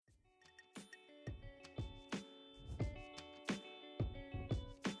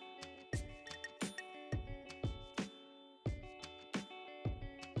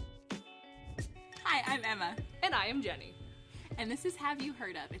Hi, I'm Emma. And I am Jenny. And this is Have You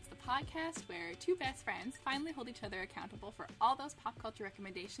Heard Of? It's the podcast where two best friends finally hold each other accountable for all those pop culture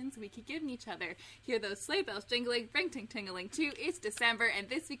recommendations we keep giving each other. Hear those sleigh bells jingling, ring ting tingling too. It's December, and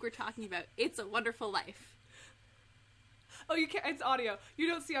this week we're talking about It's a Wonderful Life. Oh, you can't. It's audio. You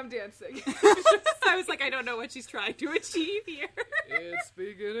don't see I'm dancing. I was like, I don't know what she's trying to achieve here. It's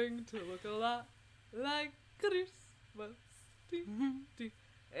beginning to look a lot like Christmas.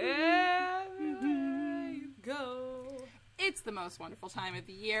 Everywhere you go. It's the most wonderful time of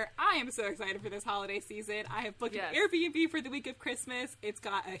the year. I am so excited for this holiday season. I have booked Yes. an Airbnb for the week of Christmas. It's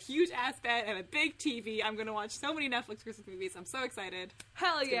got a huge ass bed and a big TV. I'm going to watch so many Netflix Christmas movies. I'm so excited.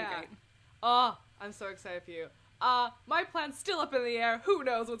 Hell It's gonna be yeah. great. Oh, I'm so excited for you. My plan's still up in the air. Who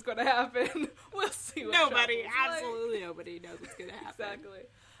knows what's going to happen? We'll see what Nobody, travels like. absolutely nobody knows what's going to happen. Exactly.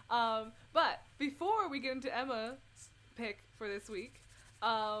 But before we get into Emma's pick for this week, do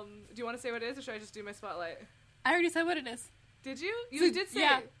you want to say what it is, or should I just do my spotlight? I already said what it is. Did you? So, You did say.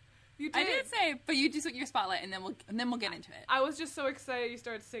 yeah. You did. I did say, but you just your spotlight, and then we'll get into it. I was just so excited you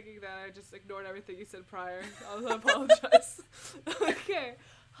started singing that I just ignored everything you said prior. I apologize. Okay.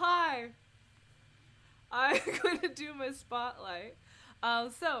 Hi. I'm going to do my spotlight.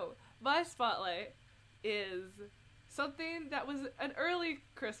 So, my spotlight is something that was an early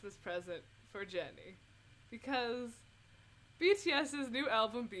Christmas present for Jenny. Because BTS's new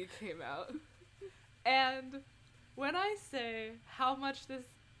album B came out. And when I say how much this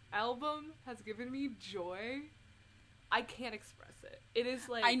album has given me joy, I can't express it. It is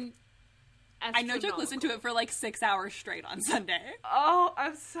like I know Joke listened to it for like 6 hours straight on Sunday. Oh,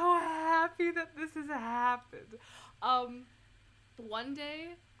 I'm so happy that this has happened. One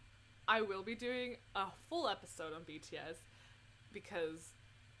day I will be doing a full episode on BTS because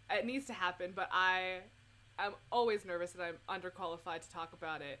it needs to happen, but I'm always nervous that I'm underqualified to talk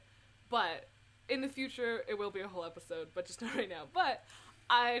about it. But in the future, it will be a whole episode, but just not right now. But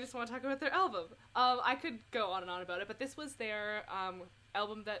I just want to talk about their album. I could go on and on about it, but this was their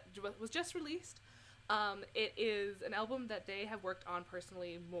album that was just released. It is an album that they have worked on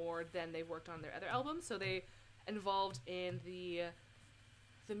personally more than they've worked on their other albums. So they involved in the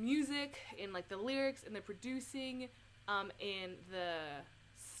music, in like the lyrics, in the producing, in the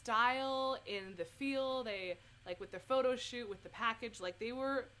style, in the feel. They like with their photo shoot, with the package, like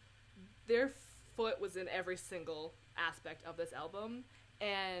their foot was in every single aspect of this album,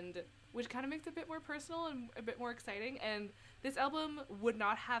 and which kind of makes it a bit more personal and a bit more exciting. And this album would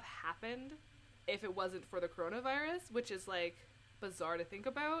not have happened if it wasn't for the coronavirus, which is like bizarre to think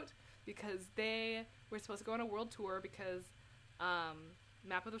about, because they were supposed to go on a world tour because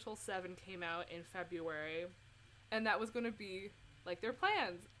Map of the Soul 7 came out in February, and that was going to be like their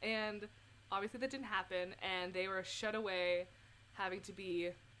plans, and obviously that didn't happen, and they were shut away, having to be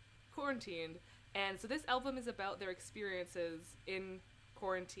quarantined. And so this album is about their experiences in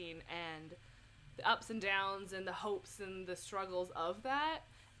quarantine and the ups and downs and the hopes and the struggles of that.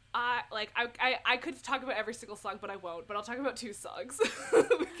 I could talk about every single song, but I won't. But I'll talk about two songs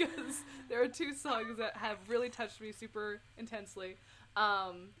because there are two songs that have really touched me super intensely.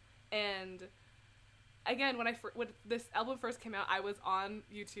 And again, when this album first came out, I was on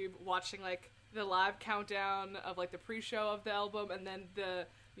YouTube watching like the live countdown of like the pre-show of the album, and then the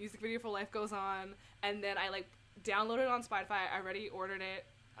music video for Life Goes On, and then I like downloaded it on Spotify. I already ordered it,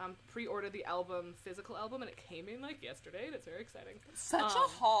 pre-ordered the album, physical album, and it came in like yesterday, and it's very exciting. Such a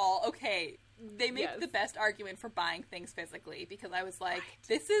haul. Okay, they make Yes. the best argument for buying things physically, because I was like,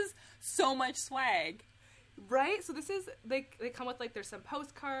 this is so much swag. Right? So this is, they come with like, there's some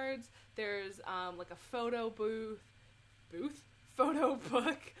postcards, there's like a photo photo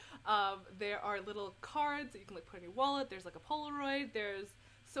book, there are little cards that you can like put in your wallet, there's like a Polaroid, there's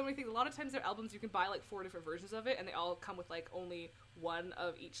so many things. A lot of times their albums you can buy like 4 different versions of it, and they all come with like only one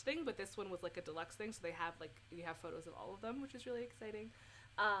of each thing, but this one was like a deluxe thing, so they have like, you have photos of all of them, which is really exciting.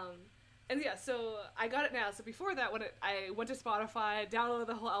 And yeah, so I got it now. So before that, I went to Spotify, downloaded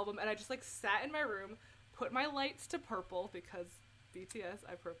the whole album, and I just like sat in my room, put my lights to purple because BTS,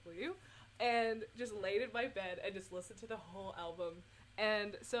 I purple you, and just laid in my bed and just listened to the whole album.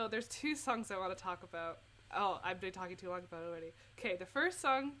 And so there's 2 songs I want to talk about. Oh, I've been talking too long about it already. Okay, the first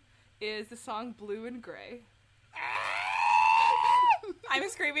song is the song Blue and Gray. I'm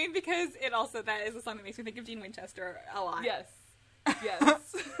screaming because that is a song that makes me think of Dean Winchester a lot. Yes,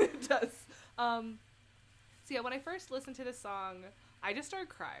 it does. So yeah, when I first listened to this song, I just started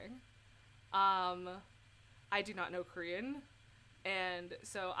crying. I do not know Korean, and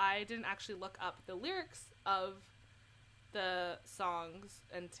so I didn't actually look up the lyrics of the songs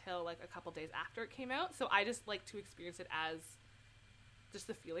until like a couple days after it came out. So I just like to experience it as just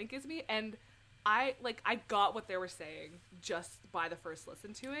the feeling it gives me. And I got what they were saying just by the first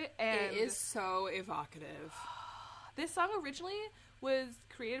listen to it, and it is so evocative. This song originally was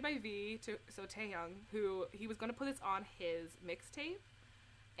created by Taehyung, who he was going to put this on his mixtape,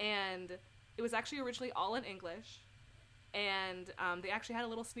 and it was actually originally all in English, and they actually had a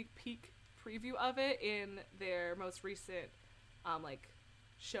little sneak peek preview of it in their most recent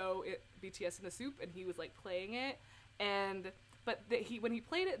show, BTS in the Soup, and he was like playing it, but when he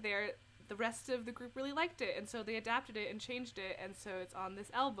played it there, the rest of the group really liked it, and so they adapted it and changed it, and so it's on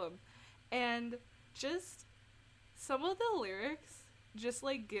this album. And just some of the lyrics just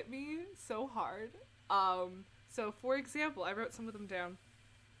like get me so hard. So for example, I wrote some of them down.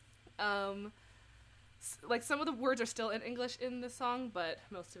 Like some of the words are still in English in the song, but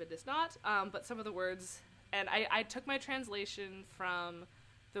most of it is not. But some of the words, and I took my translation from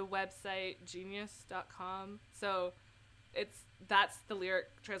the website genius.com. So that's the lyric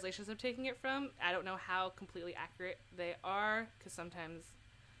translations I'm taking it from. I don't know how completely accurate they are, because sometimes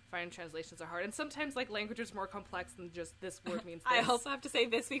foreign translations are hard, and sometimes like language is more complex than just this word means this. I also have to say,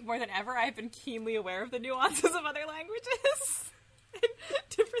 this week more than ever, I've been keenly aware of the nuances of other languages and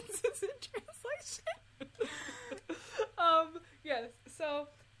differences in translation. Yes. So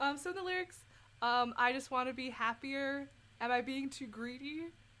the lyrics, I just want to be happier. Am I being too greedy?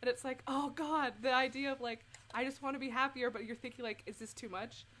 And it's like, oh god, the idea of like, I just want to be happier, but you're thinking like, is this too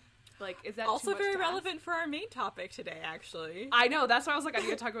much? Like, is that also too much very to relevant ask? for our main topic today, actually? I know, that's why I was like, I need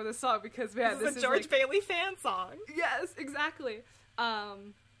to talk about this song, because man, this is a George Bailey fan song. Yes, exactly.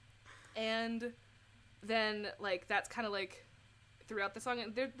 And then like that's kind of like throughout the song,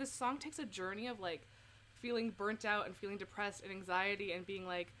 and this song takes a journey of like feeling burnt out and feeling depressed and anxiety and being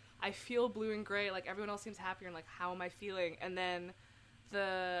like, I feel blue and gray, like everyone else seems happier, and like, how am I feeling? And then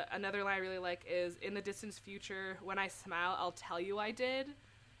another line I really like is, in the distant future, when I smile, I'll tell you I did.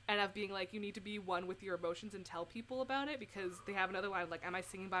 And of being like, you need to be one with your emotions and tell people about it, because they have another line like, am I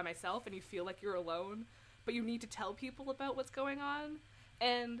singing by myself? And you feel like you're alone, but you need to tell people about what's going on.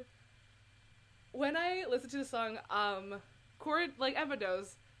 And when I listen to the song, like Emma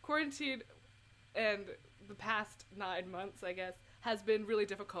knows, quarantine and the past 9 months, I guess, has been really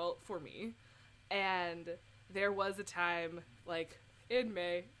difficult for me. And there was a time, like, in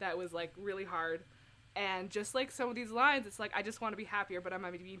May that was, like, really hard. And just, like, some of these lines, it's like, I just want to be happier, but am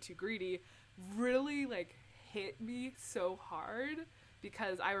I being too greedy, really, like, hit me so hard.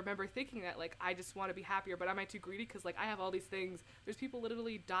 Because I remember thinking that, like, I just want to be happier, but am I too greedy? Because, like, I have all these things. There's people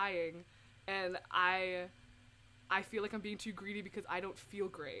literally dying. And I feel like I'm being too greedy because I don't feel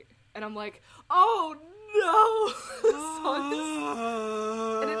great. And I'm like, oh, no!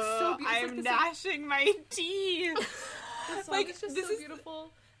 And it's so beautiful. I'm gnashing my teeth. The song is just so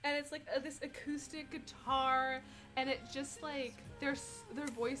beautiful. And it's like this acoustic guitar, and it just like their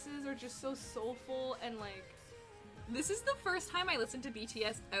voices are just so soulful, and like, this is the first time I listened to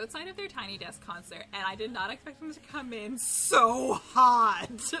BTS outside of their Tiny Desk concert, and I did not expect them to come in so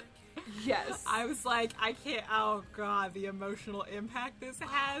hot. Yes. I was like, I can't, oh god, the emotional impact this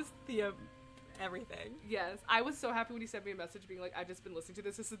has, everything. Yes. I was so happy when he sent me a message being like, I've just been listening to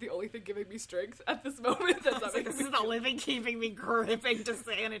this. This is the only thing giving me strength at this moment. This is the only thing keeping me gripping to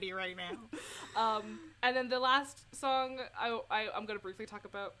sanity right now. And then the last song I'm going to briefly talk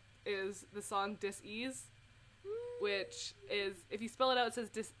about is the song Dis-Ease, which is, if you spell it out, it says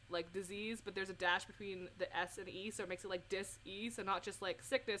disease, but there's a dash between the S and E, so it makes it like dis-ease, so not just like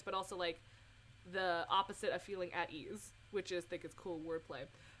sickness, but also like the opposite of feeling at ease, which is, I think, is cool wordplay.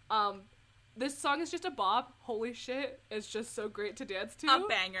 This song is just a bop. Holy shit. It's just so great to dance to. A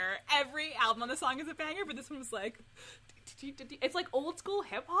banger. Every album on the song is a banger, but this one was like, it's like old school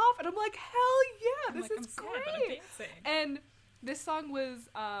hip hop, and I'm like, hell yeah, this is I'm great. Sad, but I'm dancing. And this song was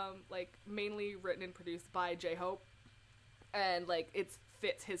like mainly written and produced by J-Hope, and like it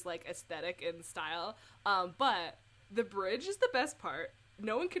fits his like aesthetic and style. But the bridge is the best part.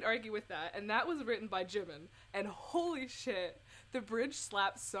 No one can argue with that, and that was written by Jimin. And holy shit, the bridge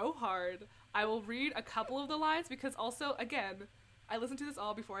slaps so hard. I will read a couple of the lines, because also, again, I listened to this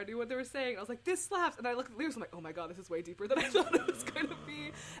all before I knew what they were saying. I was like, this slaps, and I looked at the lyrics, I'm like, oh my god, this is way deeper than I thought it was going to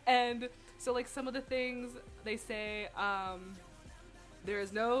be. And so, like, some of the things they say, there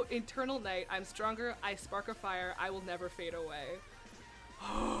is no eternal night, I'm stronger, I spark a fire, I will never fade away.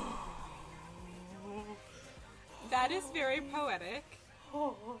 That is very poetic.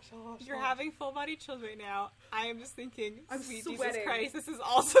 You're having full body chills right now. I am just thinking, I'm sweet sweating. Jesus Christ, this is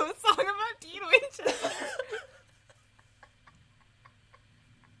also a song about Dean Winchester.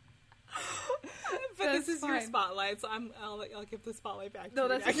 But That's this is fine. your spotlight, so I'll give the spotlight back to No, you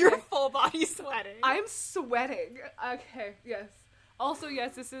that's now. okay. You're full body sweating. I'm sweating. Okay, yes. Also,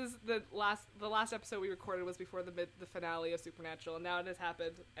 yes, this is the last episode we recorded was before the finale of Supernatural, and now it has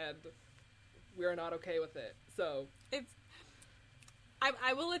happened, and we are not okay with it. So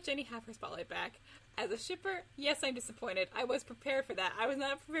I will let Jenny have her spotlight back. As a shipper, yes, I'm disappointed. I was prepared for that. I was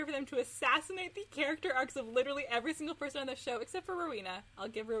not prepared for them to assassinate the character arcs of literally every single person on the show, except for Rowena. I'll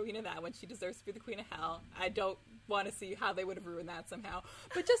give Rowena that one. She deserves to be the Queen of Hell. I don't want to see how they would have ruined that somehow.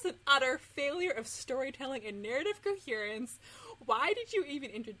 But just an utter failure of storytelling and narrative coherence. Why did you even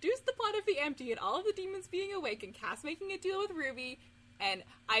introduce the plot of The Empty and all of the demons being awake and Cass making a deal with Ruby and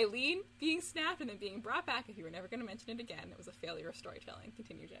Eileen being snapped and then being brought back if you were never going to mention it again? It was a failure of storytelling.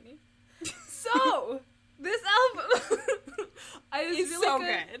 Continue, Jenny. So, this album is really so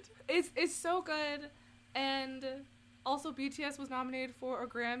good. It's so good, and also BTS was nominated for a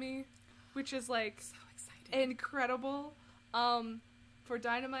Grammy, which is like so exciting, incredible, for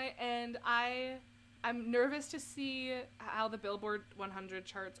Dynamite, and I'm nervous to see how the Billboard 100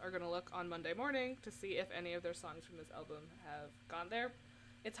 charts are going to look on Monday morning to see if any of their songs from this album have gone there.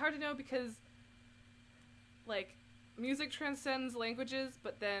 It's hard to know because, like, music transcends languages,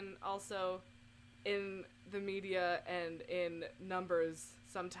 but then also in the media and in numbers,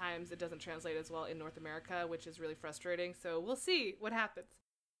 sometimes it doesn't translate as well in North America, which is really frustrating. So we'll see what happens.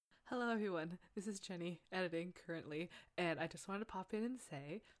 Hello, everyone. This is Jenny, editing currently, and I just wanted to pop in and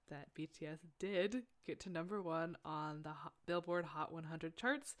say that BTS did get to #1 on the Billboard Hot 100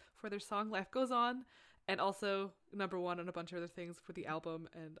 charts for their song Life Goes On, and also #1 on a bunch of other things for the album,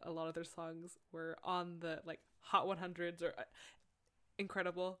 and a lot of their songs were on the, like, Hot 100s, or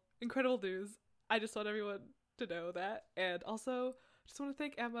incredible news. I just want everyone to know that, and also just want to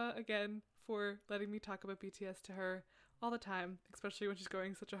thank Emma again for letting me talk about BTS to her all the time, especially when she's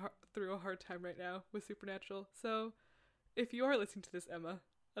going through a hard time right now with Supernatural. So if you are listening to this, Emma,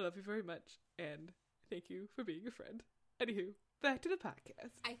 I love you very much, and thank you for being a friend. Anywho, back to the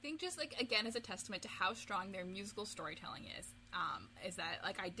podcast. I think just, like, again, as a testament to how strong their musical storytelling is that,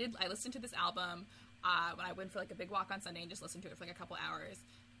 like, I listened to this album when I went for, like, a big walk on Sunday and just listened to it for, like, a couple hours,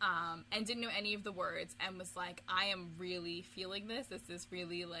 and didn't know any of the words, and was like, I am really feeling this. This is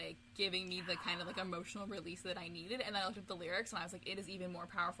really, like, giving me the kind of, like, emotional release that I needed. And then I looked at the lyrics, and I was like, it is even more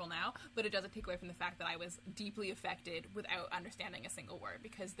powerful now, but it doesn't take away from the fact that I was deeply affected without understanding a single word,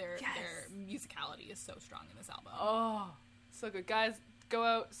 because their musicality is so strong in this album. Oh, so good. Guys, go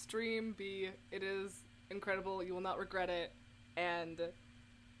out, stream B. It is incredible. You will not regret it. And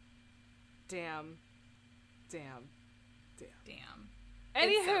damn.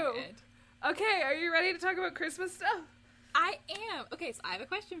 Anywho, so good. Okay, are you ready to talk about Christmas stuff? I am. Okay, so I have a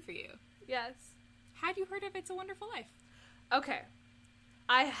question for you. Yes. Had you heard of It's a Wonderful Life? Okay.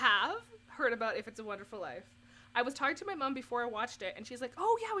 I have heard about If It's a Wonderful Life. I was talking to my mom before I watched it, and she's like,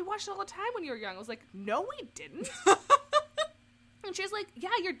 oh yeah, we watched it all the time when you were young. I was like, no we didn't. And she's like, yeah,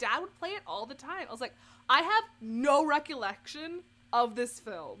 your dad would play it all the time. I was like, I have no recollection of this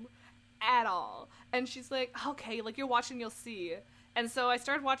film at all. And she's like, okay, like, you're watching, you'll see. And so I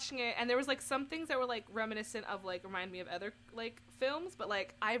started watching it, and there was, like, some things that were, like, reminiscent of, like, remind me of other, like, films, but,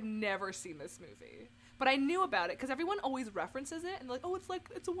 like, I've never seen this movie. But I knew about it, because everyone always references it, and they're like, oh, it's like,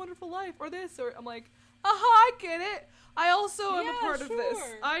 It's a Wonderful Life, or this, or I'm like, I get it. I also am a part of this.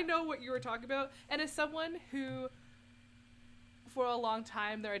 I know what you were talking about. And as someone who, for a long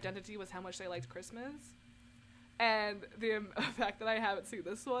time, their identity was how much they liked Christmas, and the fact that I haven't seen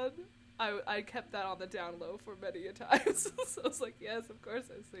this one, I kept that on the down low for many a time. So I was like, yes, of course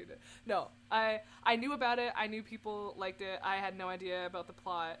I've seen it. No, I knew about it. I knew people liked it. I had no idea about the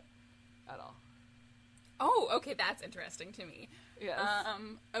plot at all. Oh, okay, that's interesting to me. Yes.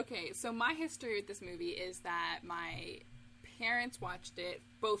 Okay, so my history with this movie is that my parents watched it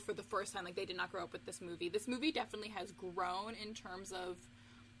both for the first time. Like, they did not grow up with this movie. This movie definitely has grown in terms of,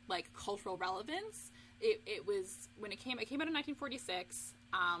 like, cultural relevance. It was, when it came out in 1946.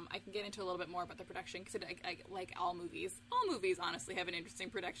 I can get into a little bit more about the production, because like all movies honestly have an interesting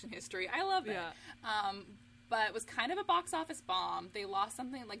production history. I love it. Yeah. But it was kind of a box office bomb. They lost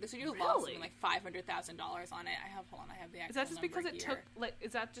something, like, the studio lost something like $500,000 on it. I have the actual Is that just because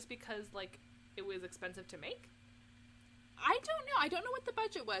Is that just because, like, it was expensive to make? I don't know. I don't know what the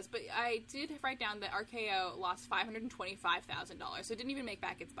budget was, but I did write down that RKO lost $525,000, so it didn't even make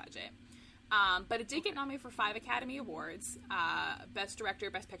back its budget. But it did get nominated for 5 Academy Awards, Best Director,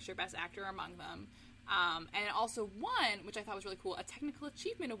 Best Picture, Best Actor among them. And it also won, which I thought was really cool, a Technical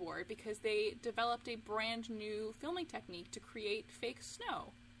Achievement Award, because they developed a brand new filming technique to create fake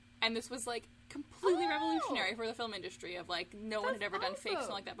snow. And this was, like, completely revolutionary for the film industry of, like, no one had ever done fake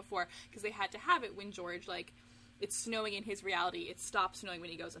snow like that before, because they had to have it when George, like, it's snowing in his reality, it stops snowing when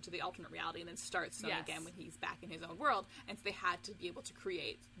he goes into the alternate reality, and then starts snowing again when he's back in his own world. And so they had to be able to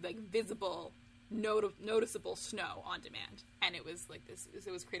create like visible, noticeable snow on demand. And it was like this.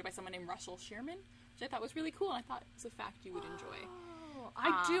 It was created by someone named Russell Shearman, which I thought was really cool, and I thought it was a fact you would enjoy.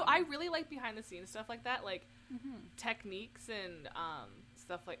 I do. I really like behind the scenes stuff like that, like techniques and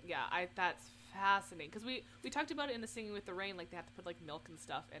stuff like that's fascinating, because we talked about it in the Singing with the Rain, like they have to put like milk and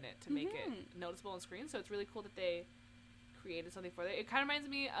stuff in it to make it noticeable on screen. So it's really cool that they created something for that. It kind of reminds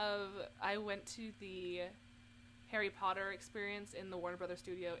me of, I went to the Harry Potter experience in the Warner Brothers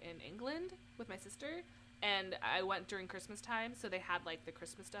studio in England with my sister, and I went during Christmas time, so they had like the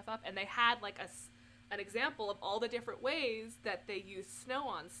Christmas stuff up, and they had like an example of all the different ways that they use snow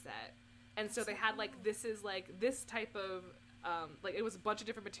on set. And so they had like, this is like this type of like it was a bunch of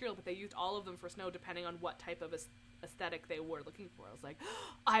different material, but they used all of them for snow depending on what type of aesthetic they were looking for. I was like,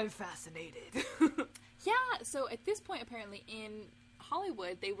 I'm fascinated. Yeah, so at this point, apparently in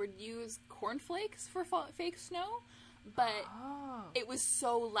Hollywood, they would use cornflakes for fake snow, but it was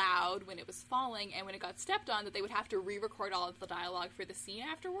so loud when it was falling and when it got stepped on that they would have to re-record all of the dialogue for the scene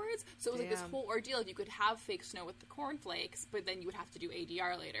afterwards. So it was like this whole ordeal. You could have fake snow with the cornflakes, but then you would have to do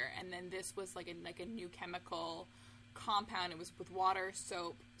ADR later. And then this was like a new chemical compound. It was with water,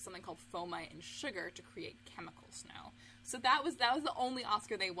 soap, something called fomite, and sugar to create chemical snow. So that was the only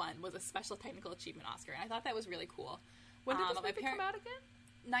Oscar they won, was a special technical achievement Oscar, and I thought that was really cool. When did this movie come out again?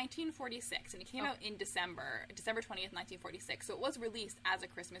 1946, and it came out in December 20th, 1946. So it was released as a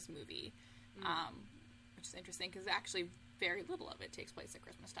Christmas movie, which is interesting because actually very little of it takes place at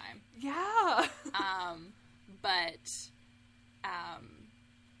Christmas time. Yeah.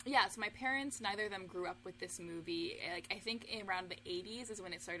 Yeah, so my parents, neither of them grew up with this movie. Like, I think around the 80s is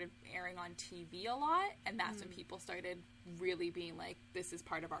when it started airing on TV a lot, and that's when people started really being like, this is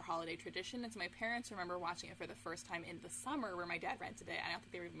part of our holiday tradition. And so my parents remember watching it for the first time in the summer where my dad rented it. I don't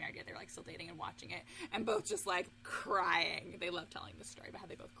think they were even married yet. They were, like, still dating and watching it, and both just, like, crying. They love telling the story about how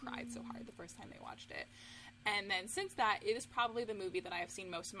they both cried so hard the first time they watched it. And then since that, it is probably the movie that I have seen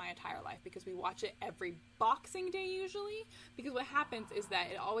most of my entire life, because we watch it every Boxing Day usually. Because what happens is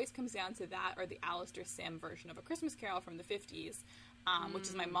that it always comes down to that or the Alistair Sim version of A Christmas Carol from the 50s, which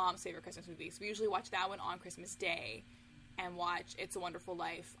is my mom's favorite Christmas movie. So we usually watch that one on Christmas Day and watch It's a Wonderful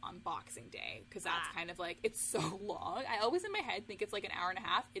Life on Boxing Day, because that's kind of like, it's so long. I always in my head think it's like an hour and a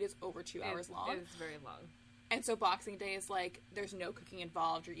half. It is over 2 hours long. It's very long. And so Boxing Day is like, there's no cooking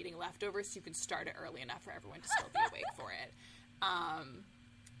involved. You're eating leftovers, so you can start it early enough for everyone to still be awake for it.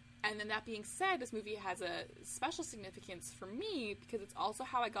 And then that being said, this movie has a special significance for me because it's also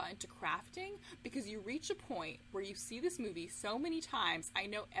how I got into crafting, because you reach a point where you see this movie so many times. I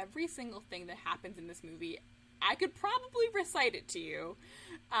know every single thing that happens in this movie. I could probably recite it to you.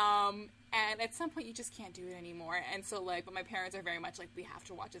 And at some point you just can't do it anymore. And so, like, but my parents are very much like, we have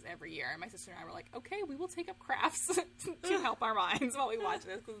to watch this every year. And my sister and I were like, okay, we will take up crafts to help our minds while we watch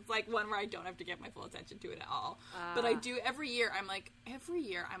this. Because it's like one where I don't have to give my full attention to it at all. But I do every year. Every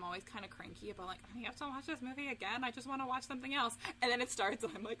year I'm always kind of cranky about like, I have to watch this movie again. I just want to watch something else. And then it starts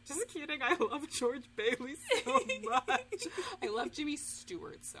and I'm like, just kidding. I love George Bailey so much. I love Jimmy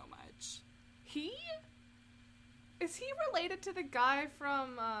Stewart so much. Is he related to the guy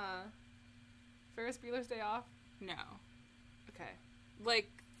from Ferris Bueller's Day Off? No. Okay. Like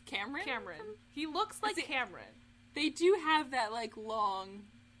Cameron? He looks like Cameron. They do have that like long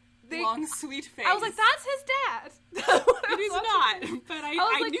sweet face. I was like, that's his dad. It is not, but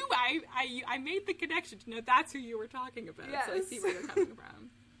I made the connection to know that's who you were talking about. Yes. So I see where you're coming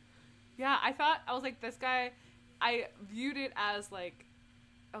from. Yeah, I was like, this guy, I viewed it as like,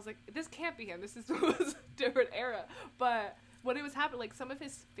 I was like, this can't be him. This was a different era. But when it was happening, like, some of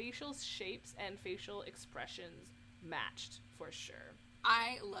his facial shapes and facial expressions matched, for sure.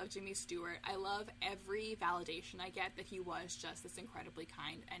 I love Jimmy Stewart. I love every validation I get that he was just this incredibly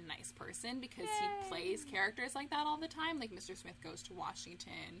kind and nice person, because he plays characters like that all the time. Like, Mr. Smith Goes to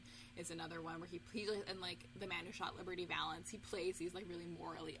Washington is another one where he and like The Man Who Shot Liberty Valance, he plays these like really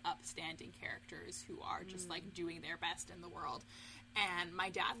morally upstanding characters who are just like doing their best in the world. And my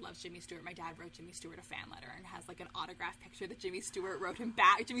dad loves Jimmy Stewart. My dad wrote Jimmy Stewart a fan letter and has like an autographed picture that Jimmy Stewart wrote him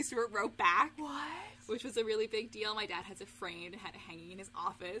back. Jimmy Stewart wrote back. What? Which was a really big deal. My dad has it framed and had it hanging in his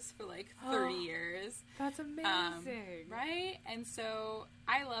office for like 30 years. That's amazing. Right? And so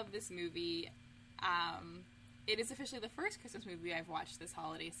I love this movie. It is officially the first Christmas movie I've watched this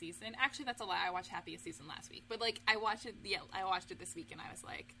holiday season. Actually, that's a lie. I watched Happiest Season last week. But like, I watched it this week and I was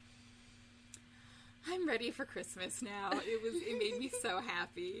like, I'm ready for Christmas now. It made me so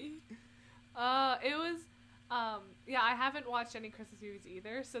happy. I haven't watched any Christmas movies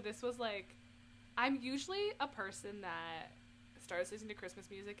either, so this was like I'm usually a person that starts listening to Christmas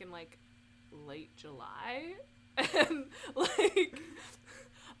music in, like, late July. And, like,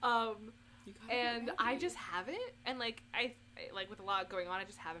 and I just haven't. And, like, I like, with a lot going on, I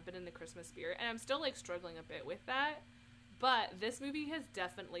just haven't been in the Christmas spirit. And I'm still, like, struggling a bit with that. But this movie has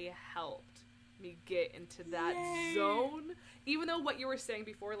definitely helped me get into that zone. Even though what you were saying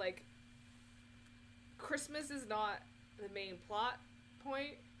before, like, Christmas is not the main plot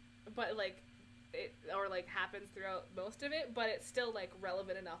point, but, like, it, or, like, happens throughout most of it, but it's still, like,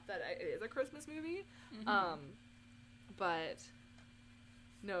 relevant enough that it is a Christmas movie. But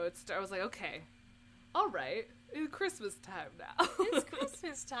no, I was like, okay, all right, it's Christmas time now. It's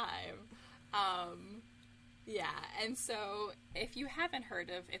Christmas time. Yeah, and so if you haven't heard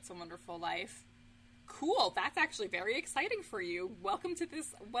of It's a Wonderful Life, cool, that's actually very exciting for you. Welcome to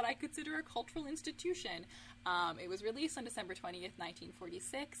this, what I consider a cultural institution. It was released on December 20th,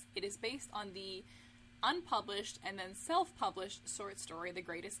 1946. It is based on the unpublished and then self-published short story, The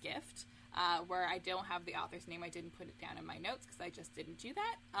Greatest Gift, where I don't have the author's name. I didn't put it down in my notes because I just didn't do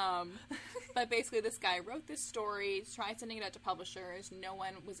that. But basically this guy wrote this story, tried sending it out to publishers. No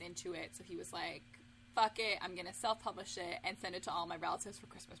one was into it, so he was like, fuck it, I'm going to self-publish it and send it to all my relatives for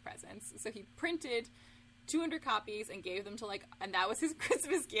Christmas presents. So he printed 200 copies and gave them to, like, and that was his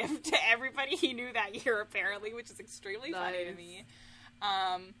Christmas gift to everybody he knew that year, apparently, which is extremely funny to me.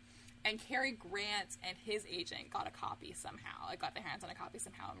 And Cary Grant and his agent got a copy somehow. Like, got their hands on a copy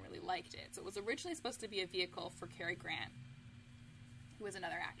somehow and really liked it. So it was originally supposed to be a vehicle for Cary Grant, who was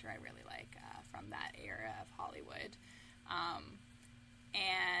another actor I really like from that era of Hollywood.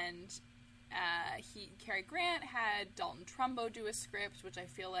 Cary Grant had Dalton Trumbo do a script, which I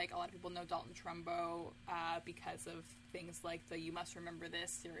feel like a lot of people know Dalton Trumbo because of things like the You Must Remember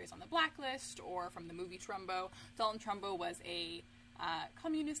This series on the Blacklist, or from the movie Trumbo. Dalton Trumbo was a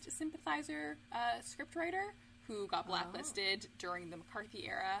communist sympathizer scriptwriter who got blacklisted during the McCarthy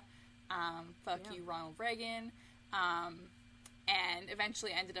era. Fuck you, Ronald Reagan. And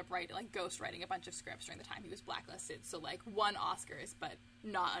eventually ended up ghostwriting a bunch of scripts during the time he was blacklisted. So, like, won Oscars, but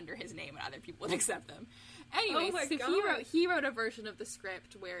not under his name, and other people would accept them. Anyways, he wrote a version of the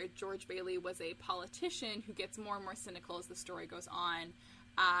script where George Bailey was a politician who gets more and more cynical as the story goes on,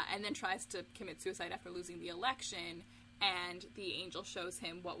 and then tries to commit suicide after losing the election. And the angel shows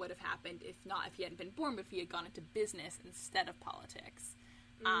him what would have happened if he hadn't been born, but if he had gone into business instead of politics.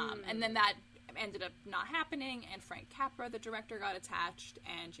 And then that ended up not happening, and Frank Capra, the director, got attached,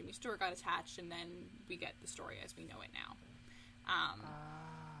 and Jimmy Stewart got attached, and then we get the story as we know it now.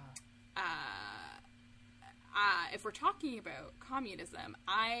 If we're talking about communism,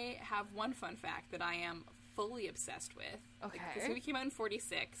 I have one fun fact that I am fully obsessed with. Okay. This movie came out in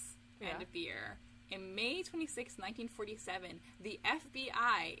 46, end of the year. In May 26, 1947, the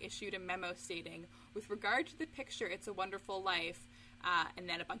FBI issued a memo stating, with regard to the picture It's a Wonderful Life, and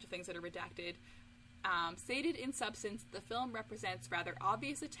then a bunch of things that are redacted, stated in substance, the film represents rather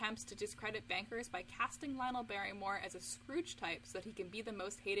obvious attempts to discredit bankers by casting Lionel Barrymore as a Scrooge type so that he can be the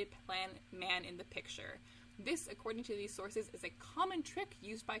most hated man in the picture. This, according to these sources, is a common trick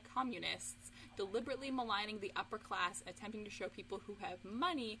used by communists, deliberately maligning the upper class, attempting to show people who have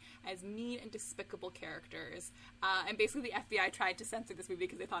money as mean and despicable characters. And basically the FBI tried to censor this movie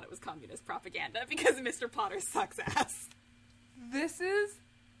because they thought it was communist propaganda, because Mr. Potter sucks ass. This is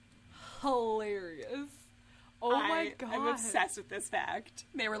hilarious. Oh my god. I'm obsessed with this fact.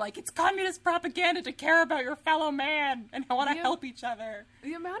 They were like, it's communist propaganda to care about your fellow man and want to help each other.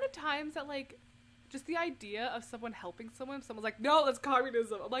 The amount of times that, like, just the idea of someone helping someone's like, no, that's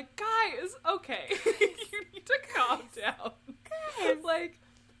communism. I'm like, guys, okay. You need to calm down. Guys. Like,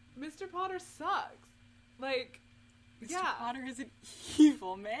 Mr. Potter sucks. Like, Mr. Potter is an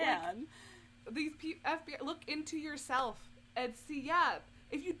evil man. Like, these FBI, look into yourself and see,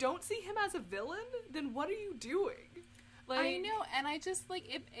 if you don't see him as a villain, then what are you doing? Like, I know, and I just,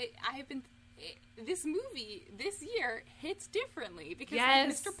 like, this movie this year hits differently because like,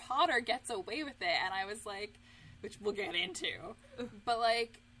 Mr. Potter gets away with it, and I was like, which we'll get into, but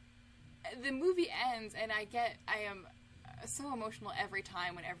like the movie ends, and I am so emotional every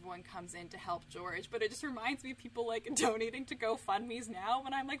time when everyone comes in to help George, but it just reminds me of people like donating to GoFundMe's now,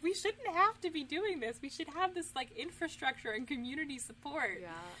 when I'm like, we shouldn't have to be doing this. We should have this like infrastructure and community support.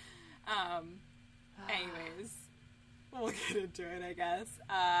 Anyways, we'll get into it, I guess.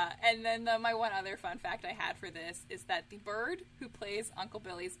 And then my one other fun fact I had for this is that the bird who plays Uncle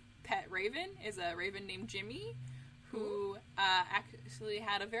Billy's pet raven is a raven named Jimmy, who actually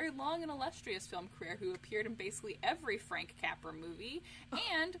had a very long and illustrious film career, who appeared in basically every Frank Capra movie,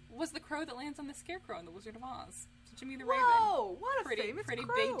 and was the crow that lands on the scarecrow in The Wizard of Oz. So Jimmy the Raven. Whoa, what a Pretty famous big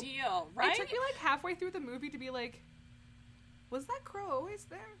crow. deal, right? It took me like halfway through the movie to be like, was that crow always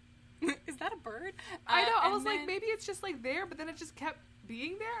there? Is that a bird? I know, I and was then- like, maybe it's just like there, but then it just kept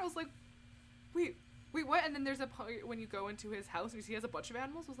being there. I was like, wait, what? And then there's a point when you go into his house and you see he has a bunch of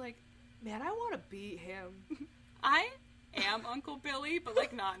animals. I was like, man, I want to be him. I am Uncle Billy, but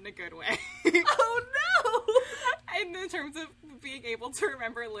like not in a good way. Oh no! In terms of being able to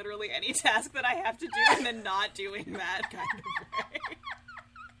remember literally any task that I have to do and then not doing that kind of way.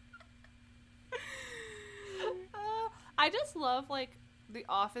 I just love like the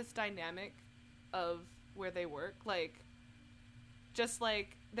office dynamic of where they work. Like, just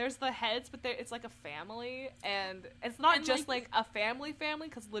like there's the heads, but it's like a family, and it's not And, just like a family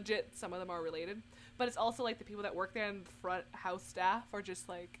because legit some of them are related, but it's also like the people that work there and the front house staff are just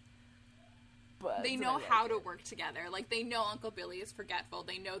like buds, They and know I like how it. to work together. Like, they know Uncle Billy is forgetful.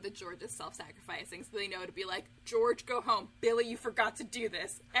 They know that George is self-sacrificing, so they know to be like, George, go home. Billy, you forgot to do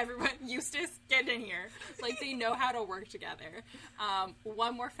this. Everyone, Eustace, get in here. Like, they know how to work together.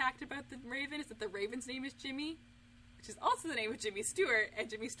 One more fact about the Raven is that the Raven's name is Jimmy, which is also the name of Jimmy Stewart, and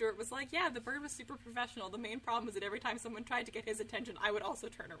Jimmy Stewart was like, yeah, the bird was super professional. The main problem was that every time someone tried to get his attention, I would also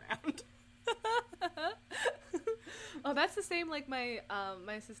turn around. Oh, that's the same. Like my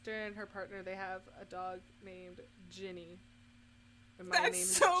sister and her partner, they have a dog named Ginny. And my name That's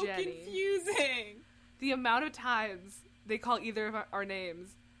is so Jenny. confusing. The amount of times they call either of our names,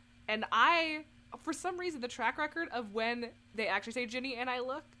 and I, for some reason, the track record of when they actually say Ginny and I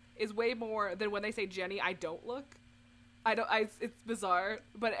look is way more than when they say Jenny, I don't look. It's bizarre,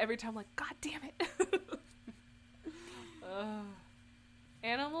 but every time I'm like, God damn it.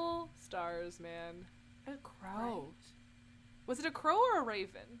 Animal stars, man. A crow. Right. Was it a crow or a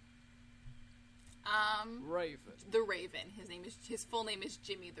raven? Raven. The Raven. His full name is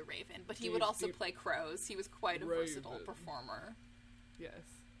Jimmy the Raven, but he would also play crows. He was quite a versatile Raven. performer. Yes.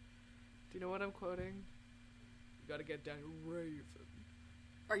 Do you know what I'm quoting? You gotta get down Raven.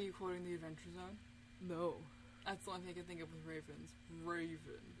 Are you quoting The Adventure Zone? No. That's the only thing I can think of with ravens. Raven.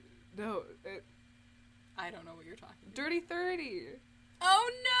 No. I don't know what you're talking about. Dirty 30.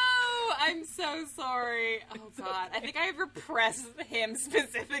 Oh no! I'm so sorry. Oh god. I think I have repressed him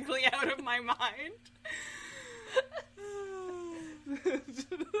specifically out of my mind.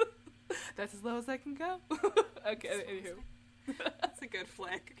 That's as low as I can go. Okay, anywho. That's a good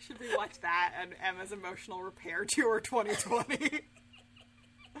flick. Should we watch that and Emma's Emotional Repair Tour 2020?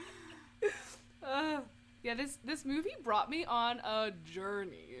 Yeah, this movie brought me on a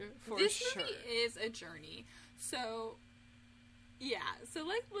journey, for This sure. movie is a journey. So, yeah. So,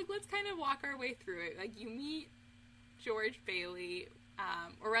 let's kind of walk our way through it. Like, you meet George Bailey,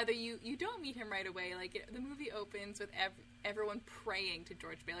 or rather, you don't meet him right away. Like, the movie opens with everyone praying to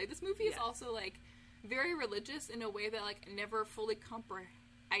George Bailey. This movie is also, like, very religious in a way that, like, I never fully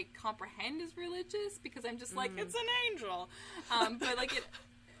comprehend as religious, because I'm just like, it's an angel. But, like,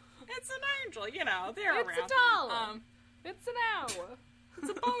 it's an angel, you know, they're It's around. a dollar. It's an hour. It's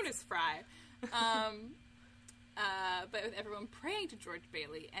a bonus fry. But with everyone praying to George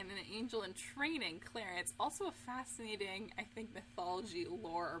Bailey, and then an angel in training, Clarence. Also a fascinating, I think, mythology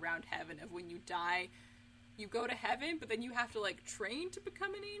lore around heaven of when you die, you go to heaven, but then you have to, like, train to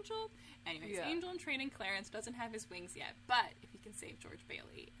become an angel. Anyways, Yeah. angel in training Clarence doesn't have his wings yet, but if he can save George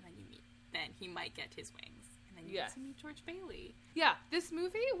Bailey, and then he might get his wings. And then you get to meet George Bailey. Yeah, this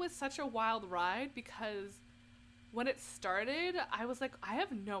movie was such a wild ride because when it started, I was like, I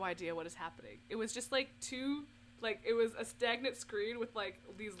have no idea what is happening. It was just like it was a stagnant screen with like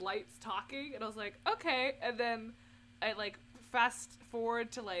these lights talking, and I was like, okay. And then I like fast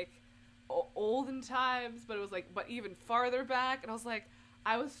forward to like olden times, but it was like, but even farther back, and I was like,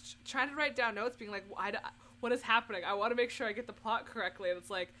 I was trying to write down notes, being like, what is happening? I want to make sure I get the plot correctly. And it's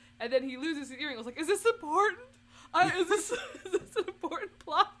like, and then he loses his earring. I was like, is this important? Is this an important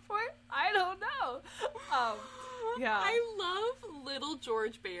plot point? I don't know. Yeah. I love little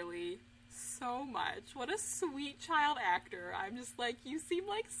George Bailey so much. What a sweet child actor. I'm just like, you seem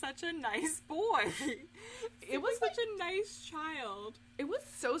like such a nice boy. It was such a nice child. It was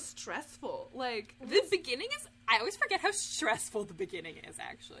so stressful. Like, The beginning is, I always forget how stressful the beginning is,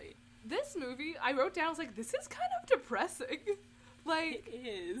 actually. this movie, I wrote down, I was like, this is kind of depressing. Like, It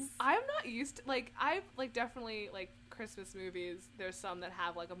is. I'm not used to, like, I've, like, definitely, like, Christmas movies, there's some that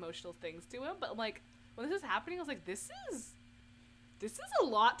have, like, emotional things to them, but, like, when this is happening, I was like, this is a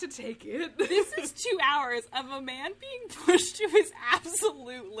lot to take in. This is 2 hours of a man being pushed to his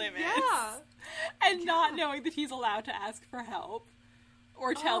absolute limits. Yeah. And not knowing that he's allowed to ask for help.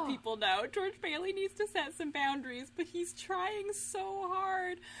 or tell people no. George Bailey needs to set some boundaries, but he's trying so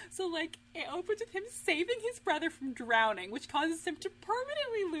hard. So, like, it opens with him saving his brother from drowning, which causes him to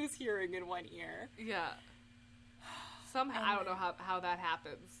permanently lose hearing in one ear. Yeah. Somehow, I don't know how that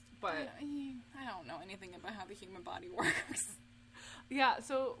happens, but... I don't know anything about how the human body works. Yeah,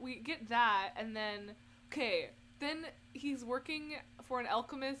 so we get that, and then... Okay, then he's working for an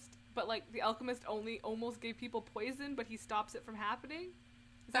alchemist, but, like, the alchemist only almost gave people poison, but he stops it from happening?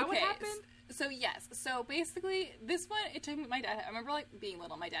 Is that what happened? So, yes. So, basically, this one, it took my dad... I remember, like, being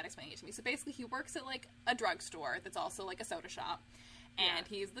little, my dad explaining it to me. So, basically, he works at, like, a drugstore that's also, like, a soda shop. And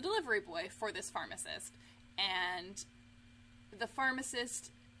he's the delivery boy for this pharmacist. And the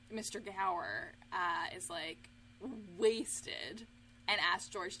pharmacist, Mr. Gower, is, like, wasted and asks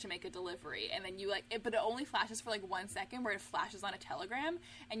George to make a delivery. And then you, like... but it only flashes for, like, 1 second, where it flashes on a telegram,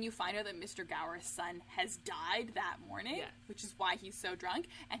 and you find out that Mr. Gower's son has died that morning, which is why he's so drunk,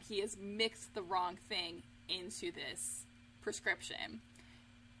 and he has mixed the wrong thing into this prescription.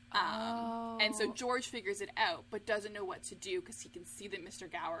 And so George figures it out, but doesn't know what to do, because he can see that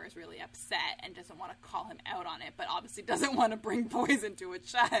Mr. Gower is really upset and doesn't want to call him out on it, but obviously doesn't want to bring poison to a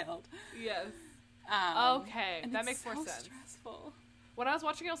child. Yes. Okay, that makes more sense. Stressful. When I was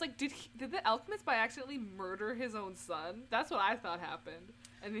watching it, I was like, did the alchemist by accidentally murder his own son? That's what I thought happened.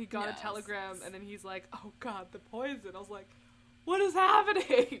 And he got a telegram, and then he's like, oh god, the poison. I was like, what is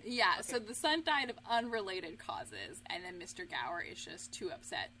happening? Yeah, okay. So the son died of unrelated causes, and then Mr. Gower is just too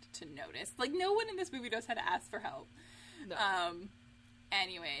upset to notice. Like, no one in this movie knows how to ask for help. No.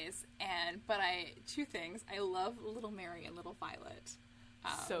 Anyways, two things. I love Little Mary and Little Violet.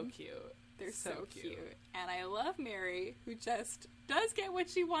 So cute. They're so cute. And I love Mary, who just does get what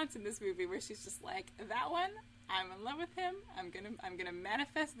she wants in this movie, where she's just like, that one, I'm in love with him. I'm gonna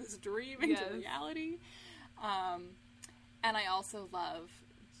manifest this dream into reality. And I also love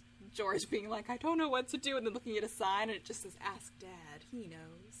George being like, I don't know what to do, and then looking at a sign, and it just says, ask Dad, he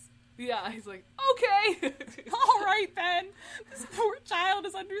knows. Yeah, he's like, okay! Alright then! This poor child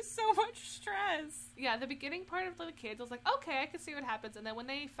is under so much stress. Yeah, the beginning part of the kids, I was like, okay, I can see what happens. And then when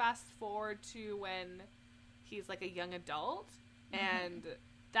they fast forward to when he's, like, a young adult, and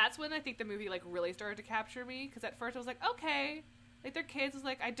that's when I think the movie, like, really started to capture me, because at first I was like, okay. Like, they're kids, I was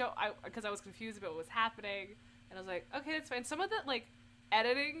like, because I was confused about what was happening. And I was like, okay, that's fine. Some of the, like,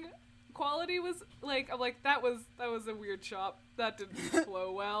 editing quality was, like, I'm like, that was a weird chop. That didn't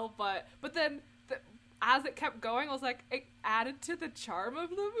flow well. But then, as it kept going, I was like, it added to the charm of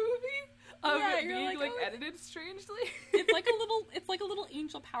the movie. Of it being, like, edited strangely. It's like a little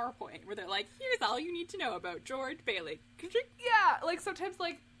angel PowerPoint, where they're like, here's all you need to know about George Bailey. Yeah, like, sometimes,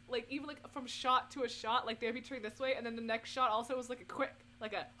 like, even, like, from shot to a shot, like, they'd be turning this way, and then the next shot also was, like, a quick,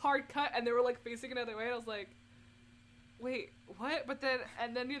 like, a hard cut, and they were, like, facing another way, and I was like, wait, what? But then,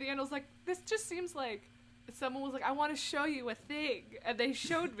 and then near the end, I was like, this just seems like someone was like, I want to show you a thing, and they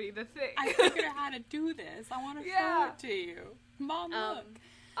showed me the thing. I figured out how to do this. I want to show it to you. Mom, look.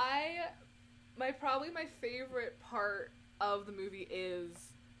 Probably my favorite part of the movie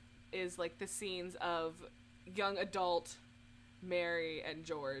is like the scenes of young adult Mary and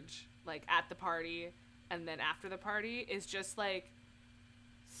George, like, at the party, and then after the party, is just, like,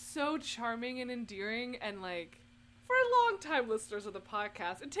 so charming and endearing, and, like, for long-time listeners of the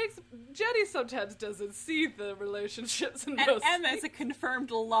podcast, Jenny sometimes doesn't see the relationships in those Emma's a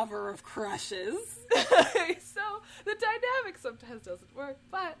confirmed lover of crushes. So, the dynamic sometimes doesn't work,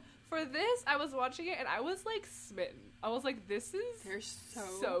 but for this, I was watching it, and I was, like, smitten. I was like, they're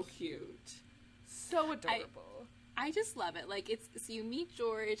so cute. So adorable. I just love it. Like, so you meet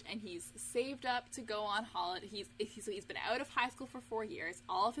George, and he's saved up to go on holiday. He's been out of high school for 4 years.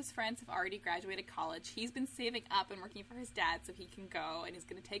 All of his friends have already graduated college. He's been saving up and working for his dad so he can go, and he's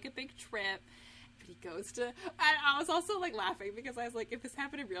going to take a big trip. But he goes to... I was also, like, laughing, because I was like, if this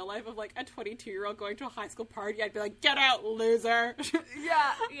happened in real life of, like, a 22-year-old going to a high school party, I'd be like, get out, loser!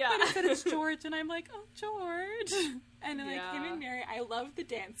 Yeah. But instead it's George, and I'm like, oh, George! And then, like, him and Mary, I love the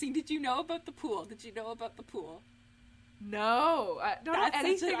dancing. Did you know about the pool? No, I don't know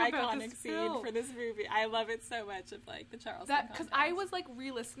anything such an about iconic this scene film. for this movie. I love it so much, of, like, the Charleston because I was, like,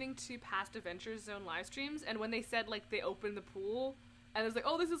 re-listening to past Adventures Zone live streams, and when they said, like, they opened the pool, and it was like,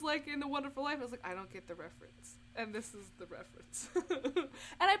 oh, this is like in The Wonderful Life, I was like, I don't get the reference, and this is the reference. But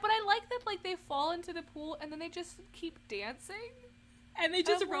I like that, like, they fall into the pool and then they just keep dancing, and they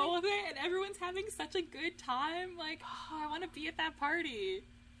just roll with it, and everyone's having such a good time. Like, oh, I want to be at that party.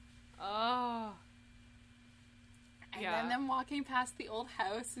 Oh. And then them walking past the old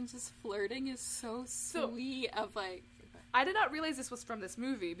house and just flirting is so sweet. Of, like, I did not realize this was from this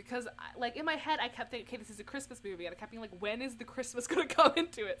movie because, like, in my head, I kept thinking, okay, this is a Christmas movie, and I kept being like, when is the Christmas going to come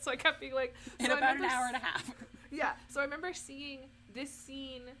into it? So I kept being like... In about an hour and a half. Yeah, so I remember seeing this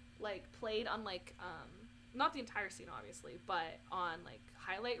scene, like, played on, like, not the entire scene, obviously, but on, like,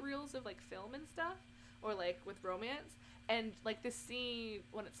 highlight reels of, like, film and stuff, or, like, with romance, and, like, this scene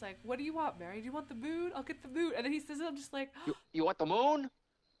when it's like, what do you want, Mary? Do you want the moon? I'll get the moon. And then he says it, I'm just like... You want the moon?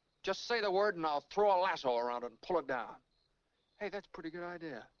 Just say the word and I'll throw a lasso around it and pull it down. Hey, that's a pretty good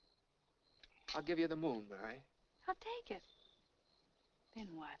idea. I'll give you the moon, Mary. I'll take it. Then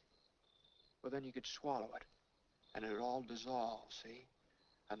what? Well, then you could swallow it, and it'd all dissolve, see?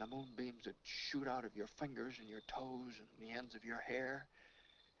 And the moonbeams would shoot out of your fingers and your toes and the ends of your hair.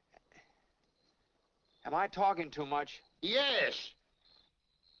 Am I talking too much? Yes.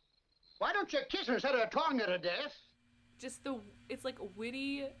 Why don't you kiss her instead of talking her to death? Just it's like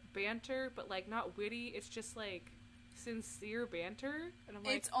witty banter, but, like, not witty. It's just, like, sincere banter. And I'm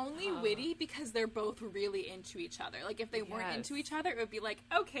like, it's only witty because they're both really into each other. Like, if they weren't into each other, it would be like,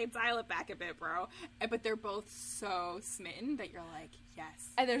 okay, dial it back a bit, bro. But they're both so smitten that you're like, yes.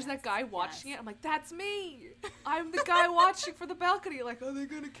 And there's that guy watching it. I'm like, that's me. I'm the guy watching from the balcony. Like, are they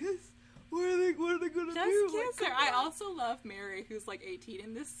gonna kiss? What are they gonna do? Just kiss her. I also love Mary, who's like 18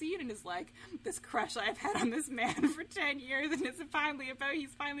 in this scene, and is like, this crush I've had on this man for 10 years, and he's finally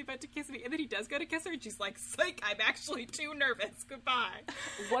about to kiss me. And then he does go to kiss her, and she's like, psych, I'm actually too nervous. Goodbye.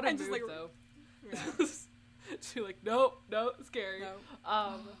 What a move, like, though. Yeah. She's like, nope, scary.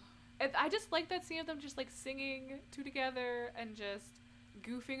 No. And I just like that scene of them just, like, singing two together and just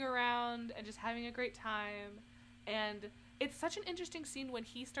goofing around and just having a great time. And it's such an interesting scene when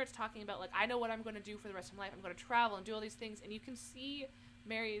he starts talking about, like, I know what I'm going to do for the rest of my life. I'm going to travel and do all these things. And you can see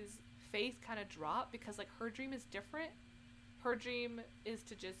Mary's face kind of drop because, like, her dream is different. Her dream is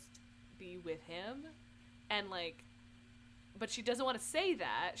to just be with him. And, like, but she doesn't want to say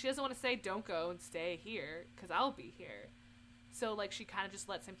that. She doesn't want to say, don't go and stay here because I'll be here. So, like, she kind of just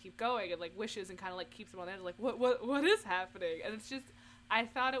lets him keep going and, like, wishes and kind of, like, keeps him on there. Like, what is happening? And it's just, I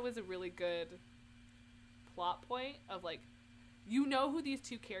thought it was a really good plot point of, like, you know who these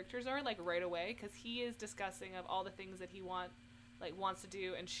two characters are, like, right away, because he is discussing of all the things that he wants to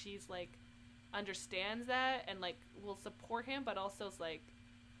do, and she's, like, understands that and, like, will support him, but also is like,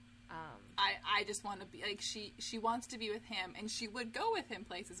 I just want to be, like, she wants to be with him, and she would go with him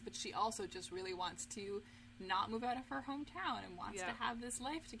places, but she also just really wants to not move out of her hometown and wants to have this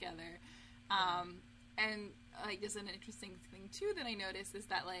life together. And, like, there's an interesting thing, too, that I noticed is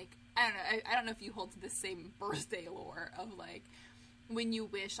that, like, I don't know if you hold to the same birthday lore of, like, when you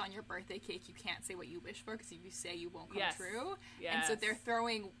wish on your birthday cake, you can't say what you wish for, because if you say, you won't come true. Yes. And so they're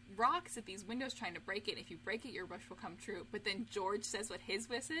throwing rocks at these windows trying to break it. If you break it, your wish will come true. But then George says what his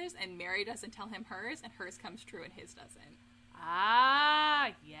wish is, and Mary doesn't tell him hers, and hers comes true, and his doesn't.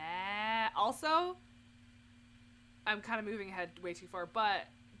 Ah, yeah. Also, I'm kind of moving ahead way too far, but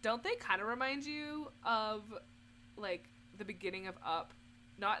don't they kind of remind you of, like, the beginning of Up?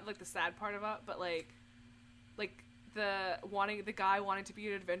 Not, like, the sad part of Up, but, like the guy wanting to be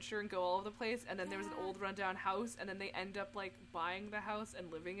an adventurer and go all over the place, and then there was an old rundown house, and then they end up, like, buying the house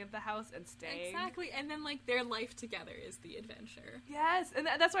and living in the house and staying. Exactly, and then, like, their life together is the adventure. Yes, and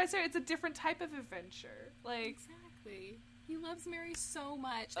that's why I say it's a different type of adventure. Like, exactly. He loves Mary so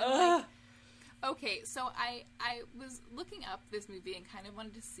much. And, like, okay, so I was looking up this movie and kind of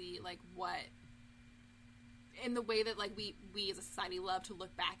wanted to see, like, what, in the way that, like, we as a society love to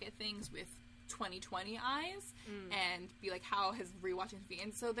look back at things with 2020 eyes and be like, how has rewatching this movie?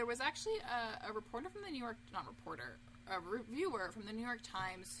 And so there was actually a reporter from the a reviewer from the New York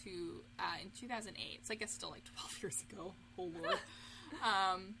Times who, in 2008, so I guess still like 12 years ago, oh Lord,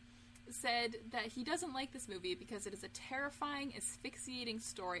 said that he doesn't like this movie because it is a terrifying, asphyxiating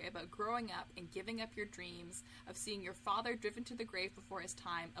story about growing up and giving up your dreams, of seeing your father driven to the grave before his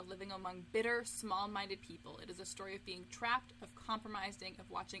time, of living among bitter, small-minded people. It is a story of being trapped, of compromising, of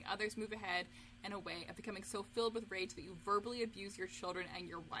watching others move ahead and away, of becoming so filled with rage that you verbally abuse your children and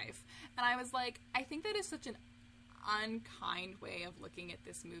your wife. And I was like, I think that is such an unkind way of looking at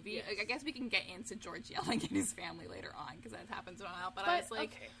this movie. Yes. I guess we can get into George yelling at his family later on, because that happens a while, but I was like...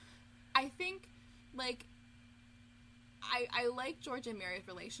 Okay. I think, like, I like George and Mary's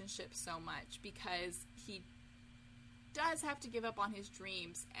relationship so much because he does have to give up on his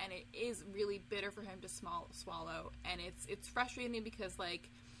dreams, and it is really bitter for him to swallow, and it's frustrating because, like,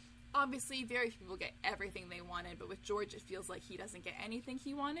 obviously very few people get everything they wanted, but with George it feels like he doesn't get anything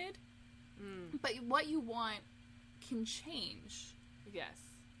he wanted. But what you want can change. Yes.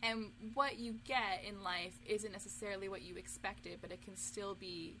 And what you get in life isn't necessarily what you expected, but it can still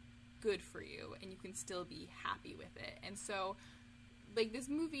be good for you, and you can still be happy with it. And so, like, this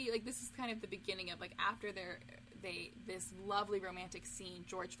movie, like, this is kind of the beginning of, like, after this lovely romantic scene,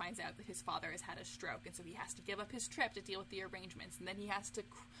 George finds out that his father has had a stroke, and so he has to give up his trip to deal with the arrangements, and then he has to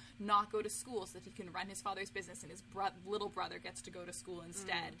not go to school so that he can run his father's business, and his little brother gets to go to school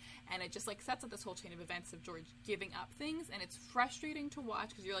instead. And it just, like, sets up this whole chain of events of George giving up things, and it's frustrating to watch,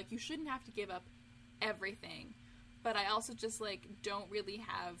 because you're like, you shouldn't have to give up everything. But I also just, like, don't really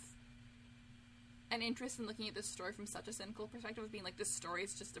have an interest in looking at this story from such a cynical perspective of being like, this story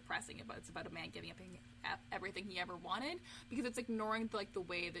is just depressing, but it's about a man giving up everything he ever wanted, because it's ignoring the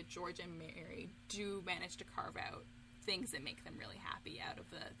way that George and Mary do manage to carve out things that make them really happy out of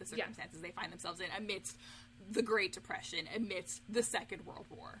the circumstances they find themselves in amidst the Great Depression, amidst the Second World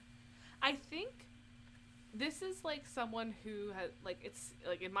War. I think this is, like, someone who has, like, it's,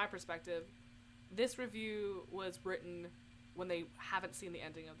 like, in my perspective, this review was written when they haven't seen the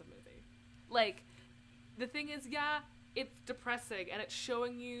ending of the movie. Like, the thing is, yeah, it's depressing, and it's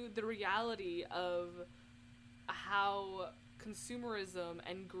showing you the reality of how consumerism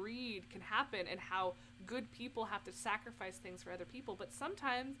and greed can happen, and how good people have to sacrifice things for other people. But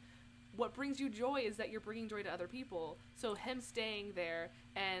sometimes what brings you joy is that you're bringing joy to other people. So him staying there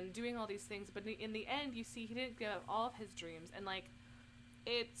and doing all these things, but in the end, you see he didn't give up all of his dreams. And, like,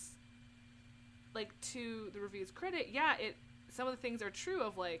 it's, like, to the review's credit, yeah, some of the things are true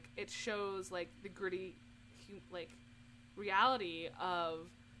of, like, it shows, like, the gritty, like, reality of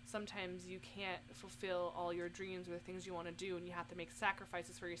sometimes you can't fulfill all your dreams or the things you want to do, and you have to make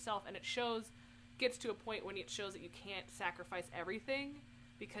sacrifices for yourself. And it gets to a point when it shows that you can't sacrifice everything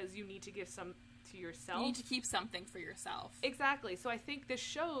because you need to give some to yourself. You need to keep something for yourself. Exactly. So I think this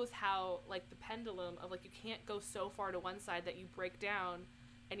shows how, like, the pendulum of, like, you can't go so far to one side that you break down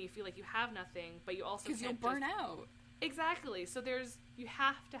and you feel like you have nothing, but you also can't, because you'll burn out. Exactly. So you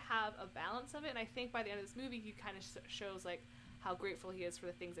have to have a balance of it, and I think by the end of this movie, he kind of shows, like, how grateful he is for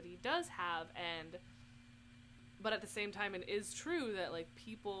the things that he does have, but at the same time, it is true that, like,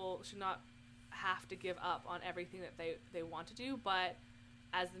 people should not have to give up on everything that they want to do, but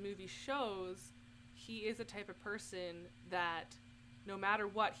as the movie shows, he is a type of person that no matter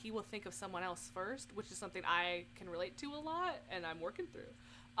what, he will think of someone else first, which is something I can relate to a lot, and I'm working through,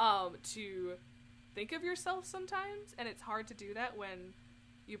 to think of yourself sometimes, and it's hard to do that when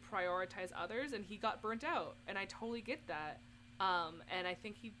you prioritize others, and he got burnt out, and I totally get that, and I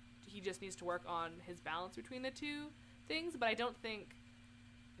think he just needs to work on his balance between the two things, but I don't think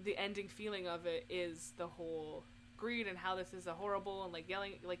the ending feeling of it is the whole greed and how this is a horrible, and, like,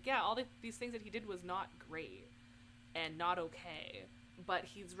 yelling, like, yeah, all these things that he did was not great and not okay, but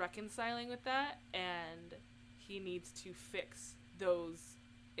he's reconciling with that, and he needs to fix those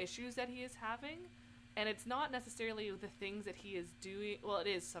issues that he is having. And it's not necessarily the things that he is doing, well, it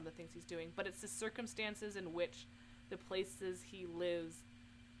is some of the things he's doing, but it's the circumstances in which the places he lives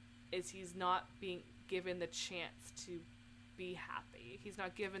is he's not being given the chance to be happy. He's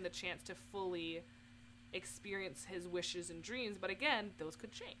not given the chance to fully experience his wishes and dreams, but again, those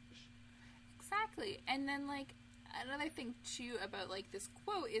could change. Exactly. And then, like, another thing, too, about, like, this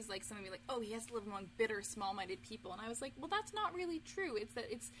quote is, like, something like, oh, he has to live among bitter, small-minded people. And I was like, well, that's not really true. It's that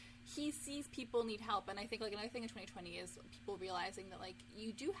he sees people need help. And I think, like, another thing in 2020 is people realizing that, like,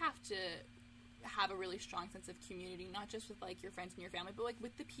 you do have to have a really strong sense of community, not just with, like, your friends and your family, but, like,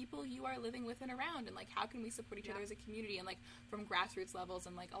 with the people you are living with and around. And, like, how can we support each other as a community? And, like, from grassroots levels,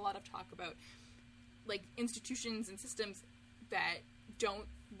 and, like, a lot of talk about, like, institutions and systems that don't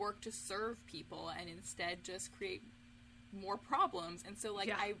work to serve people and instead just create more problems. And so,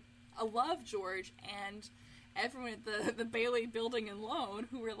 like, I love George and everyone at the Bailey Building and Loan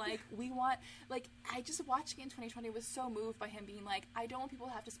who were like, we want, like, I just watching it in 2020 was so moved by him being like, I don't want people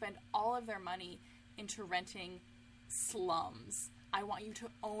to have to spend all of their money into renting slums. I want you to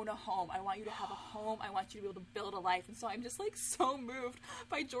own a home. I want you to have a home. I want you to be able to build a life. And so I'm just, like, so moved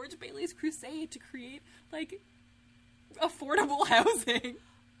by George Bailey's crusade to create, like, affordable housing.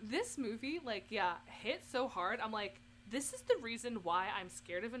 This movie, like, hit so hard. I'm like, this is the reason why I'm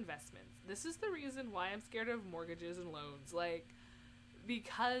scared of investments. This is the reason why I'm scared of mortgages and loans. Like,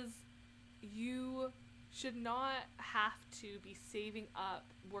 because you should not have to be saving up,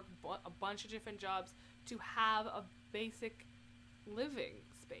 work a bunch of different jobs to have a basic living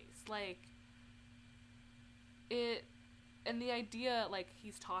space. Like, it, and the idea, like,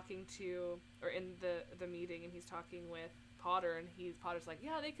 he's talking to, or in the meeting, and he's talking with Potter, and Potter's like,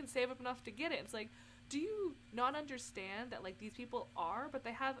 yeah, they can save up enough to get it. It's like, do you not understand that, like, these people are, but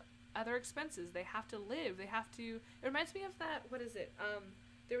they have other expenses. They have to live. They have to, it reminds me of that, what is it?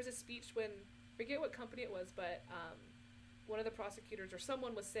 There was a speech when, I forget what company it was, but one of the prosecutors or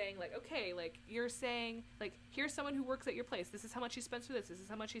someone was saying, like, okay, like, you're saying, like, here's someone who works at your place. This is how much she spends for this. This is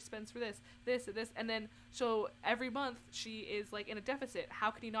how much she spends for this, and this. And then, so every month she is, like, in a deficit.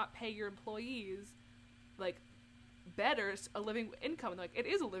 How can you not pay your employees, like, better a living income? And like, it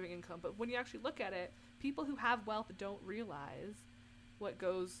is a living income, but when you actually look at it, people who have wealth don't realize what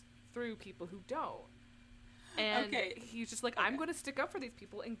goes through people who don't. And he's just like, I'm going to stick up for these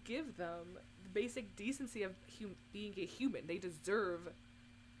people and give them basic decency of being a human. They deserve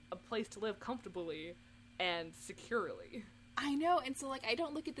a place to live comfortably and securely. I know, and so, like, I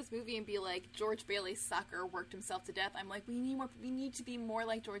don't look at this movie and be like, George Bailey sucker worked himself to death. I'm like, we need to be more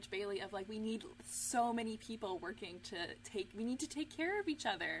like George Bailey of, like, we need so many people working we need to take care of each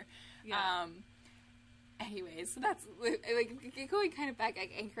other. Yeah. Anyways, so that's, like, going kind of back,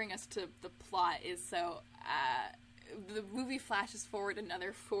 like, anchoring us to the plot is so, the movie flashes forward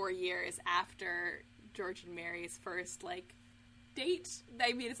another 4 years after George and Mary's first, like, date.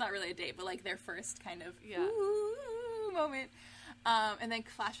 I mean, it's not really a date, but, like, their first kind of ooh moment. And then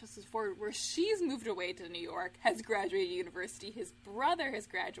flashes forward where she's moved away to New York, has graduated university, his brother has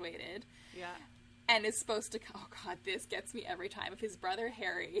graduated. Yeah. And is supposed to, oh god, this gets me every time. If his brother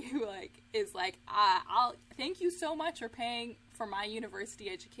Harry, who, like, is like, I'll thank you so much for paying for my university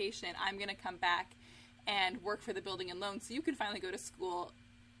education. I'm gonna come back and work for the building and loan so you can finally go to school.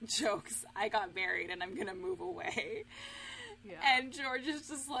 Jokes, I got married and I'm gonna move away. Yeah. And George is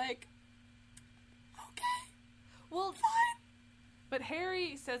just like, okay, well, fine. But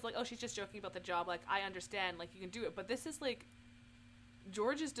Harry says, like, oh, she's just joking about the job. Like, I understand, like, you can do it. But this is, like,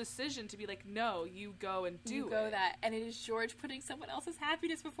 George's decision to be like, no, you go and do it. You go that. And it is George putting someone else's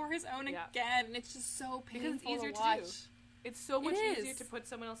happiness before his own again. And it's just so painful because it's easier to watch. To do. It's so much easier to put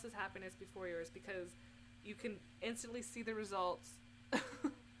someone else's happiness before yours because you can instantly see the results.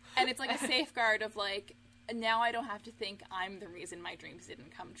 And it's like a safeguard of, like, now I don't have to think I'm the reason my dreams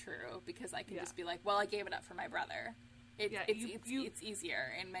didn't come true because I can just be like, well, I gave it up for my brother. It's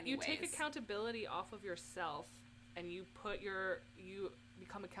easier in many ways. You take accountability off of yourself and you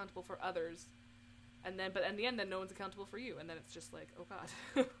become accountable for others. And then, but in the end, then no one's accountable for you. And then it's just like, oh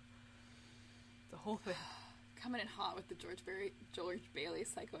god. The whole thing. Coming in hot with the George Bailey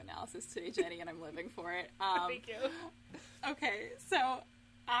psychoanalysis today, Jenny, and I'm living for it. Thank you. Okay, so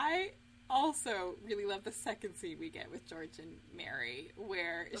I also really love the second scene we get with George and Mary,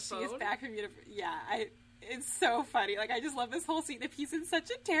 where she is back from university. Yeah, it's so funny. Like, I just love this whole scene. If he's in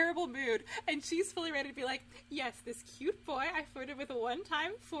such a terrible mood, and she's fully ready to be like, yes, this cute boy I flirted with one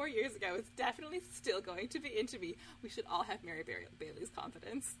time 4 years ago is definitely still going to be into me. We should all have Mary Bailey's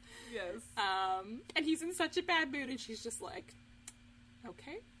confidence. Yes. And he's in such a bad mood, and she's just like,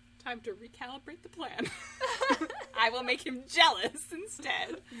 okay, time to recalibrate the plan. I will make him jealous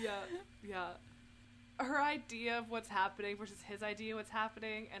instead. Yeah. Her idea of what's happening versus his idea of what's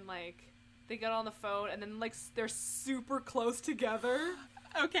happening, and, like, they get on the phone, and then, like, they're super close together.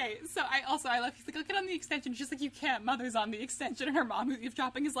 Okay, so I love, he's like, I'll get on the extension. She's like, you can't, Mother's on the extension. And her mom, who's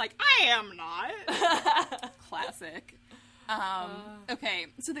eavesdropping, is like, I am not. Classic. Okay,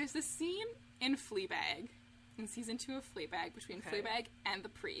 so there's this scene in Fleabag, in season 2 of Fleabag, between Fleabag and the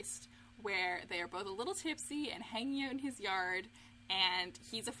priest, where they are both a little tipsy and hanging out in his yard, and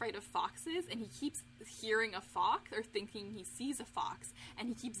he's afraid of foxes, and he keeps hearing a fox, or thinking he sees a fox, and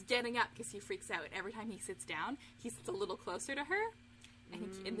he keeps getting up because he freaks out. Every time he sits down, he sits a little closer to her,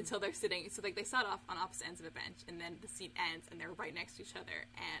 and until they're sitting, so, like, they sat off on opposite ends of a bench, and then the scene ends, and they're right next to each other,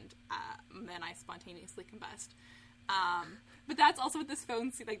 and then I spontaneously combust. But that's also what this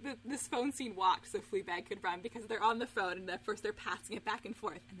phone scene, like, this phone scene walked so Fleabag could run, because they're on the phone, and at first they're passing it back and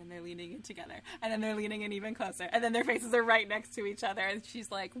forth, and then they're leaning in together, and then they're leaning in even closer, and then their faces are right next to each other, and she's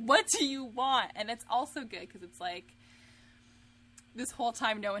like, what do you want? And it's also good, because it's like, this whole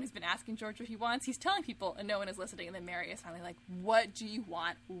time no one has been asking George what he wants. He's telling people, and no one is listening, and then Mary is finally like, what do you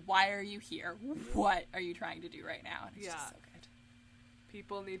want? Why are you here? What are you trying to do right now? And it's just so good.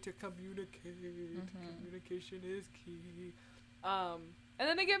 People need to communicate. Communication is key. And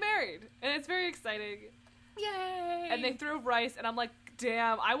then they get married, and it's very exciting. Yay! And they throw rice, and I'm like,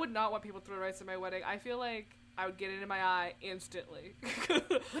 damn, I would not want people to throw rice at my wedding. I feel like I would get it in my eye instantly.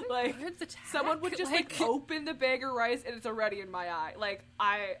 Like, someone would just, like, open the bag of rice, and it's already in my eye. Like,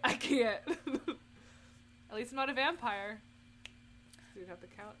 I can't. At least I'm not a vampire. So you'd have to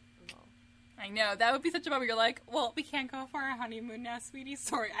count them all. I know, that would be such a bummer. You're like, well, we can't go for our honeymoon now, sweetie.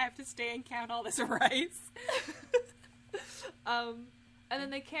 Sorry, I have to stay and count all this rice. And then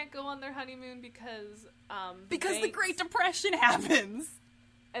they can't go on their honeymoon because the Great Depression happens.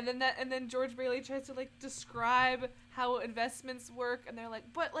 And then George Bailey tries to, like, describe how investments work, and they're like,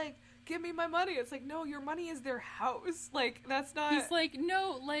 but, like, give me my money. It's like, no, your money is their house. Like, that's not... He's like,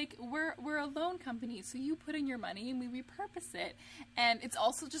 no, like, we're a loan company, so you put in your money and we repurpose it. And it's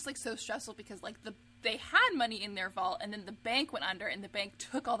also just, like, so stressful because, like, they had money in their vault, and then the bank went under, and the bank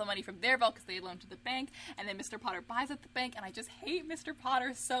took all the money from their vault because they loaned to the bank, and then Mr. Potter buys at the bank, and I just hate Mr.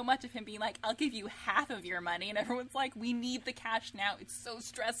 Potter so much of him being like, I'll give you half of your money, and everyone's like, we need the cash now. It's so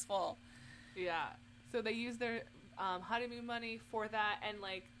stressful. Yeah. So they use their honeymoon money for that, and,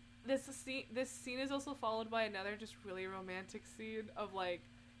 like, this scene is also followed by another just really romantic scene of, like,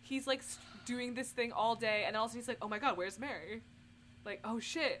 he's, like, doing this thing all day, and also he's like, oh my god, where's Mary? Like, oh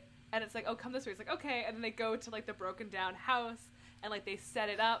shit. And it's like, oh, come this way. It's like, okay. And then they go to, like, the broken down house, and, like, they set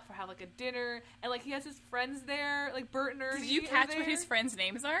it up for, have, like, a dinner, and, like, he has his friends there, like, Bert and Ernie. Did you catch what his friends'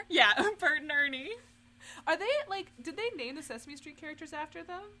 names are? Yeah, Bert and Ernie. Are they, like, did they name the Sesame Street characters after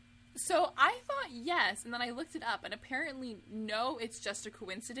them? So I thought yes, and then I looked it up, and apparently no, it's just a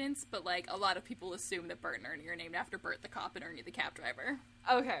coincidence, but, like, a lot of people assume that Bert and Ernie are named after Bert the cop and Ernie the cab driver.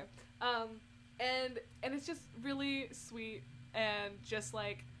 Okay. And it's just really sweet, and just,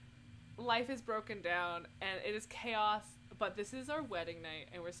 like, life is broken down, and it is chaos, but this is our wedding night,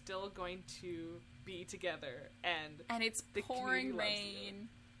 and we're still going to be together, and it's pouring rain.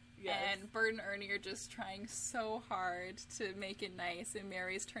 Yes. And Bert and Ernie are just trying so hard to make it nice, and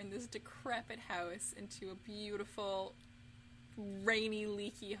Mary's turned this decrepit house into a beautiful, rainy,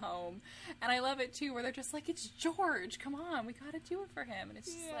 leaky home. And I love it, too, where they're just like, it's George, come on, we gotta do it for him. And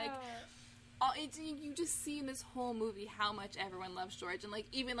it's just like... you just see in this whole movie how much everyone loves George, and, like,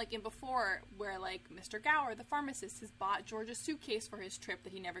 even, like, in Before, where, like, Mr. Gower, the pharmacist, has bought George a suitcase for his trip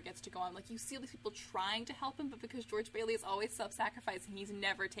that he never gets to go on. Like, you see all these people trying to help him, but because George Bailey is always self-sacrificing, he's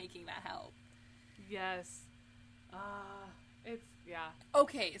never taking that help. Yes. It's, yeah.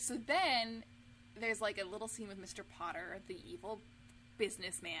 Okay, so then there's, like, a little scene with Mr. Potter, the evil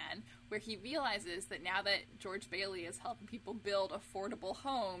businessman, where he realizes that now that George Bailey is helping people build affordable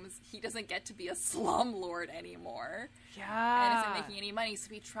homes, he doesn't get to be a slumlord anymore. Yeah. And isn't making any money,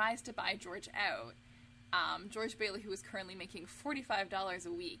 so he tries to buy George out. George Bailey, who is currently making $45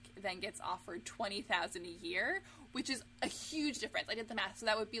 a week, then gets offered $20,000 a year, which is a huge difference. I did the math, so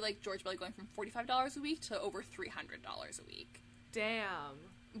that would be like George Bailey going from $45 a week to over $300 a week. Damn.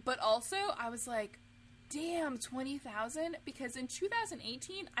 But also, I was like, damn, $20,000? Because in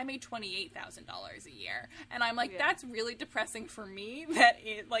 2018, I made $28,000 a year. And I'm like, that's really depressing for me that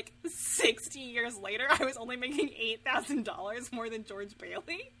in, like, 60 years later, I was only making $8,000 more than George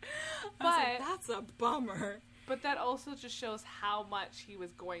Bailey. But like, that's a bummer. But that also just shows how much he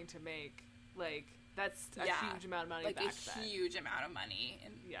was going to make. Like, that's a huge amount of money like back then. Like, a huge amount of money.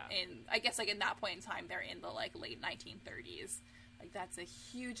 And, I guess, like, in that point in time, they're in the, like, late 1930s. Like, that's a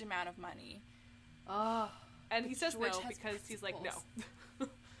huge amount of money. Oh, and he says George no because he's like, no.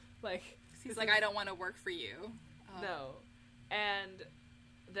 Like, he's like, I don't want to work for you. No. And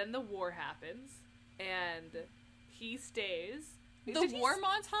then the war happens, and he stays. The war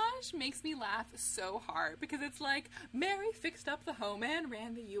montage makes me laugh so hard because it's like, Mary fixed up the home and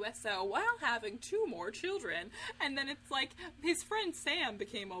ran the USO while having 2 more children. And then it's like, his friend Sam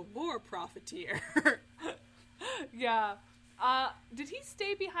became a war profiteer. Yeah. Did he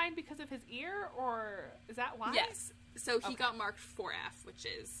stay behind because of his ear, or is that why? Yes. So he got marked 4F, which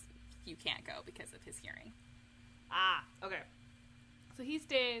is you can't go because of his hearing. Ah, okay. So he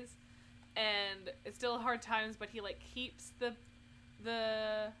stays, and it's still hard times, but he, like, keeps the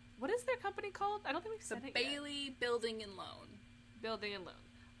what is their company called? I don't think we've said it yet. Bailey Building and Loan. Building and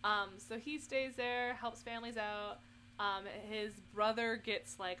Loan. So he stays there, helps families out. His brother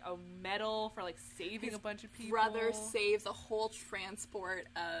gets, like, a medal for, like, saving a bunch of people. Brother saves a whole transport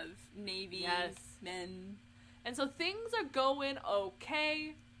of Navy men. And so things are going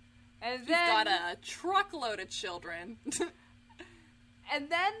okay. And He's then... got a truckload of children. And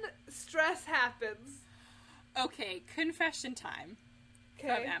then stress happens. Okay, confession time from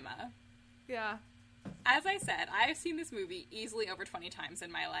Emma. Yeah. As I said, I've seen this movie easily over 20 times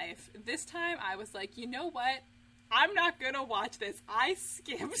in my life. This time, I was like, you know what? I'm not gonna watch this. I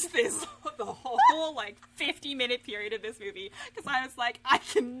skipped the whole, like, 50-minute period of this movie, because I was like, I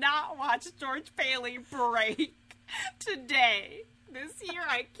cannot watch George Bailey break today. This year,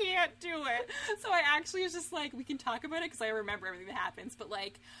 I can't do it. So I actually was just like, we can talk about it, because I remember everything that happens, but,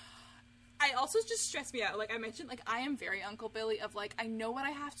 like, I also just stressed me out. Like I mentioned, like, I am very Uncle Billy of, like, I know what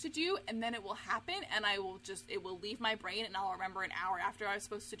I have to do, and then it will happen, and it will leave my brain, and I'll remember an hour after I was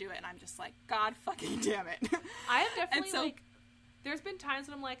supposed to do it, and I'm just like, God fucking damn it. I am definitely, like, there's been times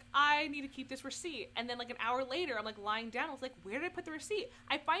when I'm like, I need to keep this receipt. And then, like, an hour later, I'm, like, lying down. I was like, where did I put the receipt?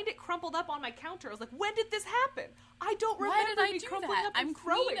 I find it crumpled up on my counter. I was like, when did this happen? I don't remember Why me did I crumpling do that? up and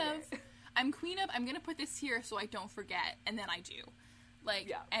throwing it. I'm queen of, I'm going to put this here so I don't forget. And then I do. Like,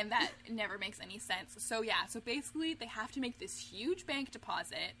 Yeah. and that never makes any sense. So, yeah. So, basically, they have to make this huge bank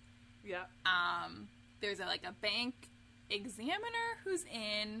deposit. Yeah. There's a bank examiner who's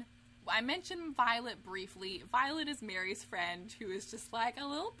in. I mentioned Violet briefly. Violet is Mary's friend, who is just like a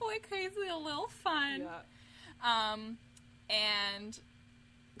little boy crazy, a little fun. Yeah. And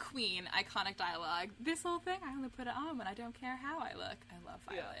Queen, iconic dialogue. This whole thing, I only put it on when I don't care how I look. I love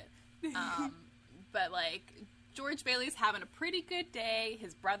Violet. But, like, George Bailey's having a pretty good day.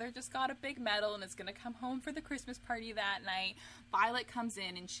 His brother just got a big medal and is going to come home for the Christmas party that night. Violet comes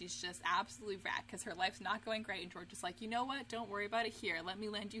in and she's just absolutely wrecked because her life's not going great. And George is like, you know what? Don't worry about it here. Let me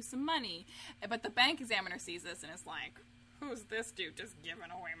lend you some money. But the bank examiner sees this and is like, who's this dude just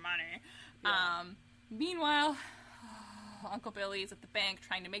giving away money? Yeah. Meanwhile, Uncle Billy is at the bank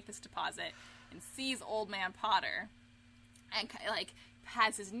trying to make this deposit and sees Old Man Potter and, like,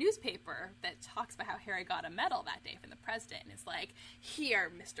 has his newspaper that talks about how Harry got a medal that day from the president, and is like,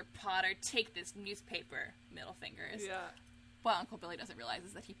 here, Mr. Potter, take this newspaper, middle fingers. Yeah. What Uncle Billy doesn't realize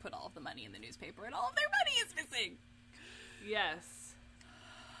is that he put all of the money in the newspaper, and all of their money is missing. Yes.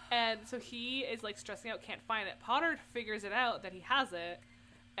 And so he is, like, stressing out, can't find it. Potter figures it out that he has it,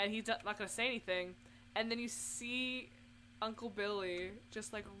 and he's not going to say anything, and then you see Uncle Billy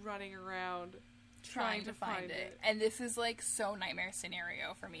just, like, running around trying to find it. And this is, like, so nightmare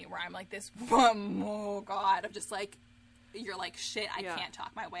scenario for me, where I'm like this, oh god, I'm just like, you're like, shit, I can't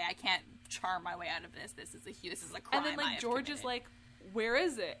talk my way, I can't charm my way out of this. This is a crime. And then, like, George is like, where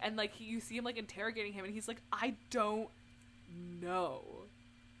is it? And, like, you see him, like, interrogating him, and he's like, I don't know.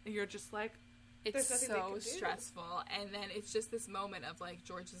 And you're just like, it's so stressful. And then it's just this moment of, like,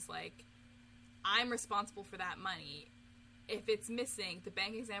 George is like, I'm responsible for that money. If it's missing, the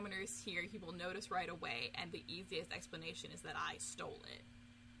bank examiner is here. He will notice right away, and the easiest explanation is that I stole it,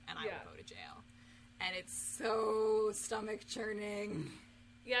 and I will go to jail. And it's so stomach churning.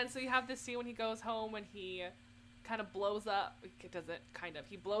 Yeah, and so you have this scene when he goes home and he kind of blows up.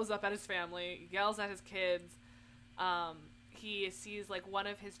 He blows up at his family, yells at his kids. He sees, like, one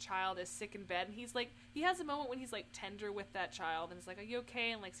of his child is sick in bed, and he's like, he has a moment when he's, like, tender with that child, and is like, are you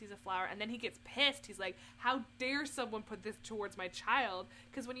okay? And, like, sees a flower, and then he gets pissed. He's like, how dare someone put this towards my child?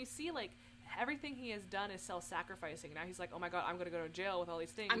 Because when you see, like, everything he has done is self-sacrificing. Now he's like, oh my god, I'm gonna go to jail with all these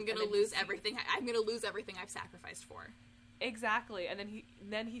things. I'm gonna lose everything. I'm gonna lose everything I've sacrificed for. Exactly. And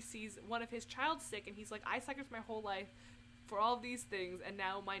then he sees one of his child sick, and he's like, I sacrificed my whole life for all of these things, and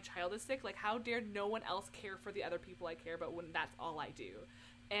now my child is sick. Like, how dare no one else care for the other people I care about when that's all I do?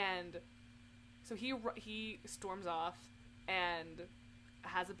 And so he storms off and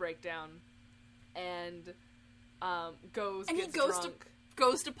has a breakdown and goes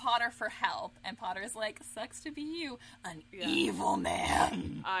to Potter for help, and Potter is like, sucks to be you, an evil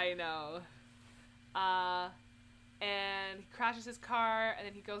man. I know. And he crashes his car, and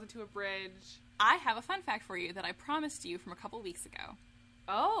then he goes into a bridge. I have a fun fact for you that I promised you from a couple weeks ago.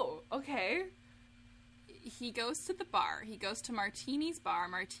 Oh, okay. He goes to the bar. He goes to Martini's bar.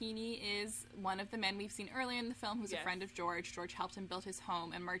 Martini is one of the men we've seen earlier in the film who's a friend of George. George helped him build his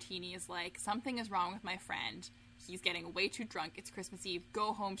home, and Martini is like, something is wrong with my friend. He's getting way too drunk. It's Christmas Eve.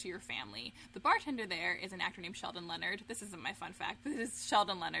 Go home to your family. The bartender there is an actor named Sheldon Leonard. This isn't my fun fact, but it is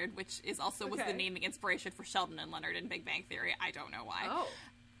Sheldon Leonard, which is also was the naming inspiration for Sheldon and Leonard in Big Bang Theory. I don't know why.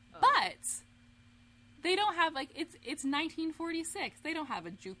 But they don't have, like, it's 1946. They don't have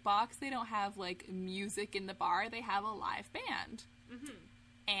a jukebox. They don't have, like, music in the bar. They have a live band. Mm-hmm.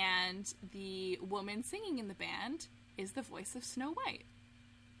 And the woman singing in the band is the voice of Snow White.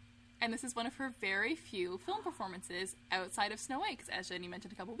 And this is one of her very few film performances outside of Snow White, because as Jenny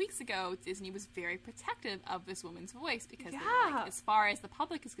mentioned a couple weeks ago, Disney was very protective of this woman's voice, because they were like, as far as the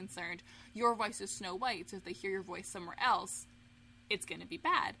public is concerned, your voice is Snow White, so if they hear your voice somewhere else, it's going to be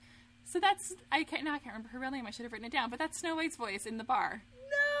bad. So that's, I can't remember her real name, I should have written it down, but that's Snow White's voice in the bar.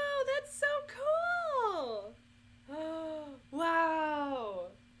 No, that's so cool! Oh,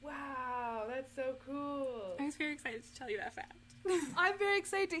 wow, that's so cool. I was very excited to tell you that fact. I'm very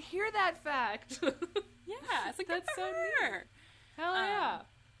excited to hear that fact. Yeah, it's like, that's so near. Hell yeah.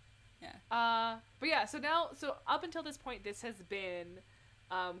 Yeah. But yeah, so up until this point, this has been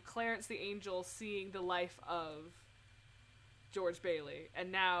Clarence the Angel seeing the life of George Bailey,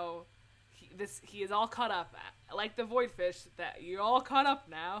 and now he is all caught up, like the Voidfish, that you're all caught up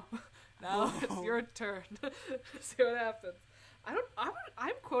now. Now it's your turn. See what happens.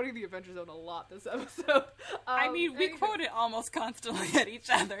 I'm quoting the Adventure Zone a lot this episode. I mean, we anyway. quote it almost constantly at each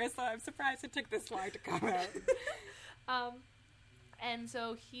other, so I'm surprised it took this long to come out. And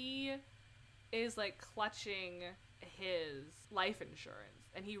so he is like clutching his life insurance,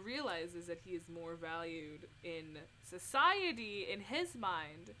 and he realizes that he is more valued in society in his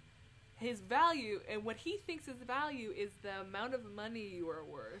mind. His value, and what he thinks is value, is the amount of money you are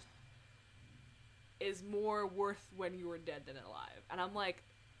worth is more worth when you are dead than alive. And I'm like,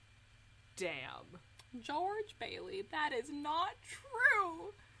 damn. George Bailey, that is not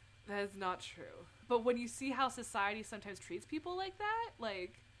true. That is not true. But when you see how society sometimes treats people like that,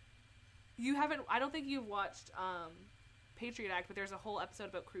 like, I don't think you've watched Patriot Act, but there's a whole episode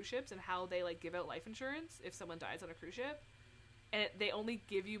about cruise ships and how they, like, give out life insurance if someone dies on a cruise ship. And they only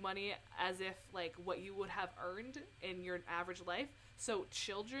give you money as if, like, what you would have earned in your average life. So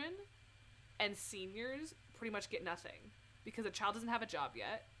children and seniors pretty much get nothing because a child doesn't have a job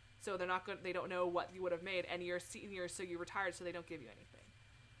yet, so they don't know what you would have made, and you're a senior, so you're retired, so they don't give you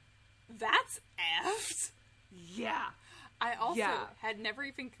anything. That's effed. Yeah. I also had never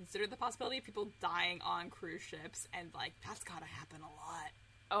even considered the possibility of people dying on cruise ships, and, like, that's gotta happen a lot.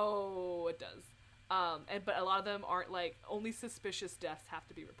 Oh, it does. But a lot of them aren't, like, only suspicious deaths have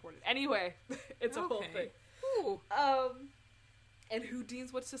to be reported. Anyway, it's a whole thing. Ooh. And who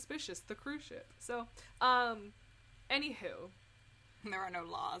deems what's suspicious? The cruise ship. So, anywho. There are no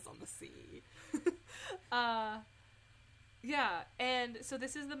laws on the sea. Yeah, and so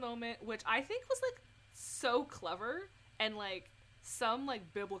this is the moment which I think was, like, so clever and, like, some,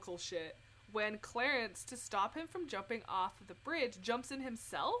 like, biblical shit when Clarence, to stop him from jumping off the bridge, jumps in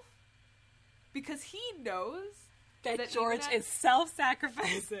himself because he knows that George is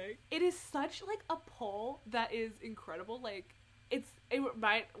self-sacrificing. It is such, like, a pull that is incredible. Like, it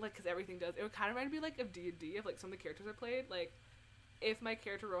might, like, because everything does, it would kind of remind me, like, of D&D, of, like, some of the characters I played, like, if my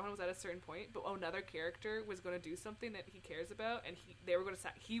character Rohan was at a certain point, but another character was going to do something that he cares about, and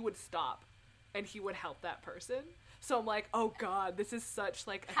he would stop, and he would help that person. So I'm like, oh god, this is such,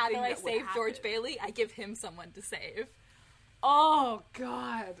 like, a How thing do I that would save happen. George Bailey? I give him someone to save. Oh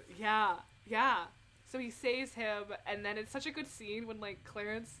god, yeah. So he saves him, and then it's such a good scene when, like,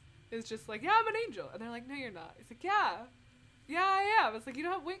 Clarence is just like, yeah, I'm an angel, and they're like, no, you're not. He's like, yeah, I am. It's like, you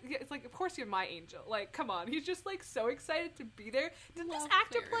don't have wings. It's like, of course you're my angel. Like, come on. He's just, like, so excited to be there. Did this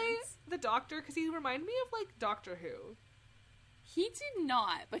actor play the Doctor? Because he reminded me of, like, Doctor Who. He did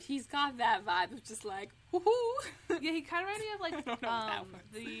not, but he's got that vibe of just like, woohoo. Yeah, he kind of reminded me of, like, I don't know what that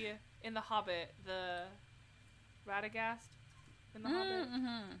was. in The Hobbit, the Radagast in The Hobbit.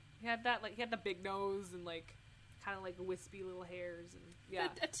 Mm-hmm. He had that, like, he had the big nose and, like, kind of, like, wispy little hairs and, yeah.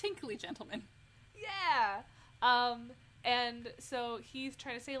 A tinkly gentleman. Yeah. And so he's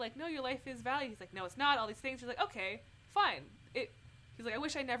trying to say, like, no, your life is valued. He's like, no, it's not. All these things. She's like, okay, fine. He's like, I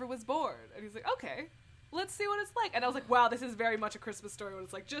wish I never was born. And he's like, okay, let's see what it's like. And I was like, wow, this is very much a Christmas Story when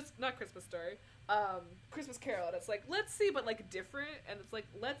it's like, just, not Christmas Story, Christmas Carol. And it's like, let's see, but, like, different. And it's like,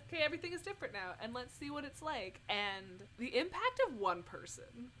 okay, everything is different now. And let's see what it's like. And the impact of one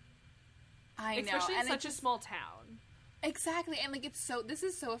person. I know. Especially in and such a small town. Exactly. And, like, this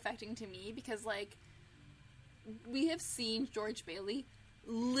is so affecting to me because, like, we have seen George Bailey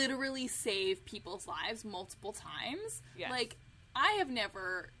literally save people's lives multiple times. Yes. Like, I have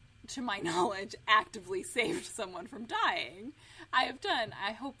never, to my knowledge, actively saved someone from dying. I have done,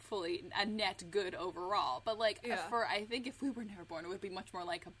 hopefully, a net good overall. But, like, I think if we were never born, it would be much more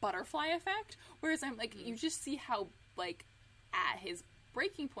like a butterfly effect. Whereas I'm, like, you just see how, like, at his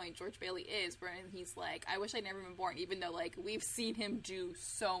breaking point George Bailey is, where he's like, I wish I'd never been born, even though, like, we've seen him do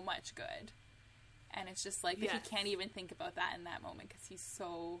so much good. And it's just like, yes. He can't even think about that in that moment because he's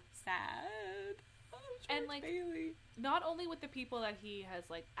so sad. Oh, and, like, Bailey. Not only with the people that he has,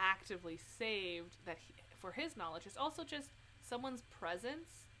 like, actively saved for his knowledge, it's also just someone's presence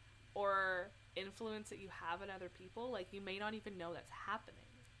or influence that you have in other people. Like, you may not even know that's happening,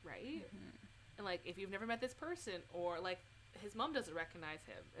 right? Mm-hmm. And, like, if you've never met this person, or, like, his mom doesn't recognize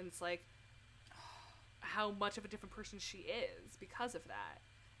him, and it's like, how much of a different person she is because of that.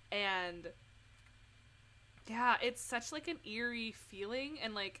 And yeah, it's such, like, an eerie feeling,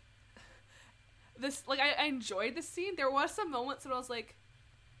 and, like, this, like, I enjoyed the scene. There was some moments when I was like,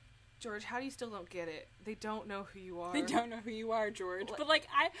 George, how do you still don't get it? They don't know who you are. They don't know who you are, George. But, like,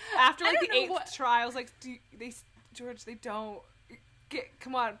 after, like, the 8th try, I was like, George, they don't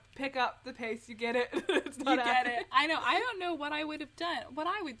come on, pick up the pace. You get it. It's not you get it. I know. I don't know what I would have done, what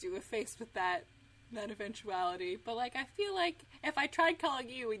I would do if faced with that eventuality, but, like, I feel like if I tried calling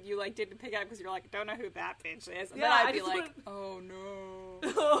you and you, like, didn't pick up because you're like, don't know who that bitch is, and then I'd be like, oh no.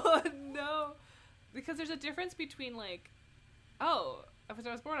 Oh no. Because there's a difference between, like, oh, when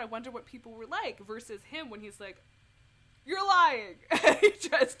I was born, I wonder what people were like, versus him when he's like, you're lying. He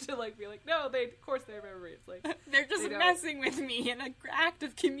tries to like be like, no, of course they remember me. It's like they're just messing with me in an act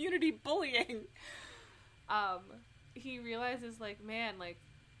of community bullying. He realizes like, man, like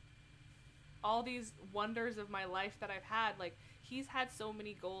all these wonders of my life that I've had, like he's had so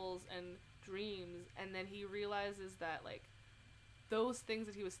many goals and dreams, and then he realizes that like those things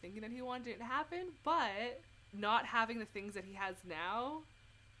that he was thinking that he wanted didn't happen, but not having the things that he has now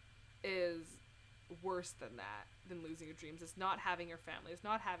is worse than that, than losing your dreams. It's not having your family, it's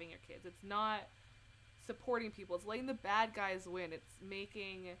not having your kids, it's not supporting people, it's letting the bad guys win, it's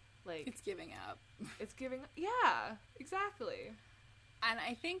making like it's giving up. It's giving, yeah, exactly. And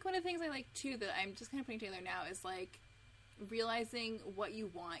I think one of the things I like too that I'm just kind of putting together now is like realizing what you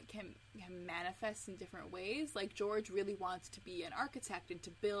want can manifest in different ways. Like George really wants to be an architect and to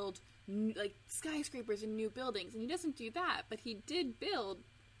build like skyscrapers and new buildings, and he doesn't do that, but he did build,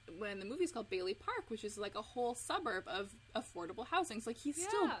 when the movie's called Bailey Park, which is like a whole suburb of affordable housing. So like he's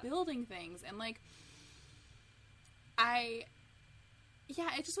still building things, and like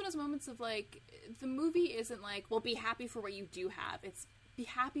it's just one of those moments of like the movie isn't like, well, be happy for what you do have. It's be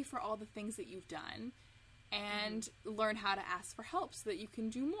happy for all the things that you've done, and learn how to ask for help so that you can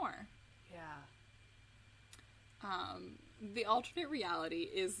do more. Yeah. The alternate reality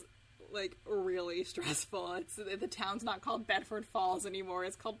is like really stressful. It's the town's not called Bedford Falls anymore.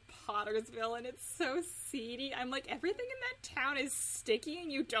 It's called Pottersville, and it's so seedy. I'm like, everything in that town is sticky,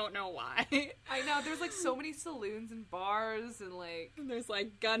 and you don't know why. I know. There's like so many saloons and bars, and like there's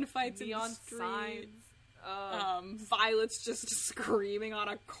like gunfights, neon in the street. Signs. Violet's just screaming on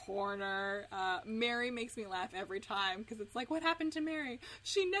a corner. Mary makes me laugh every time because it's like, what happened to Mary?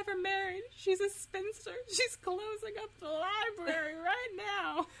 She never married. She's a spinster. She's closing up the library right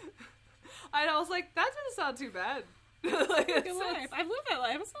now. I was like, that doesn't sound too bad. Like, good life. I've lived that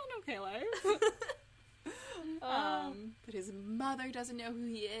life. It's not an okay life. But his mother doesn't know who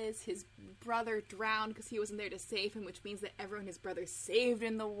he is. His brother drowned because he wasn't there to save him, which means that everyone his brother saved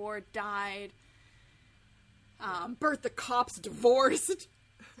in the war died. Bert the cop's divorced.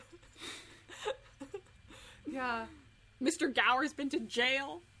 Yeah. Mr. Gower's been to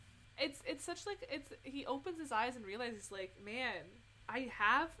jail. It's such like, he opens his eyes and realizes like, man, I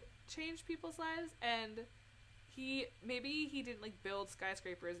have changed people's lives, and maybe he didn't like build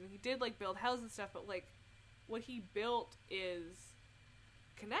skyscrapers, and he did like build houses and stuff, but like what he built is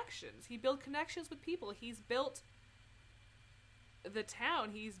connections. He built connections with people. He's built the town.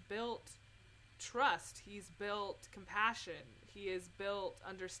 He's built trust. He's built compassion. He has built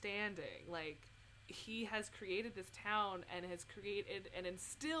understanding. Like, he has created this town and has created and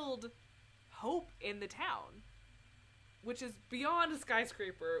instilled hope in the town, which is beyond a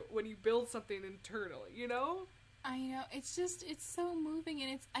skyscraper when you build something internally, you know? I know. It's so moving,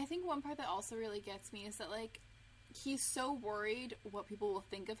 and I think one part that also really gets me is that, like, he's so worried what people will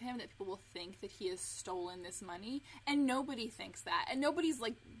think of him, that people will think that he has stolen this money, and nobody thinks that. And nobody's,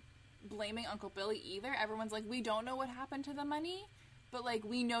 like, blaming Uncle Billy either. Everyone's like, we don't know what happened to the money, but, like,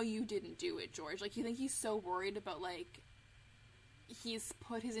 we know you didn't do it, George. Like, you think he's so worried about, like, he's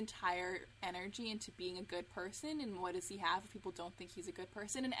put his entire energy into being a good person, and what does he have if people don't think he's a good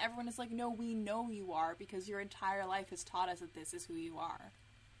person? And everyone is like, no, we know you are, because your entire life has taught us that this is who you are.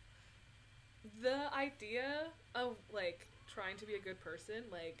 The idea of, like, trying to be a good person,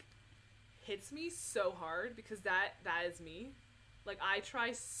 like, hits me so hard, because that is me. Like, I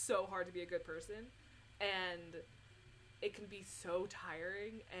try so hard to be a good person, and it can be so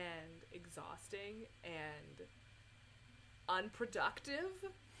tiring and exhausting and unproductive.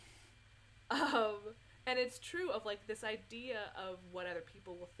 And it's true of, like, this idea of what other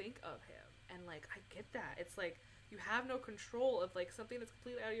people will think of him. And, like, I get that. It's like, you have no control of, like, something that's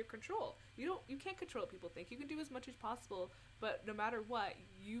completely out of your control. You can't control what people think. You can do as much as possible, but no matter what,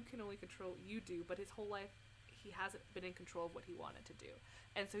 you can only control what you do. But his whole life, he hasn't been in control of what he wanted to do.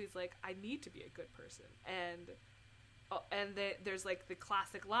 And so he's like, I need to be a good person. And there's, like, the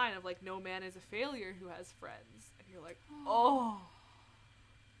classic line of, like, no man is a failure who has friends. And you're like,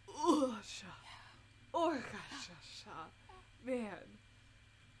 man.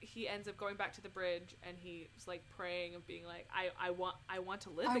 He ends up going back to the bridge, and he's, like, praying and being like, I want to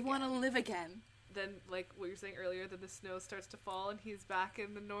live again. I want to live again. Then, like what you were saying earlier, that the snow starts to fall, and he's back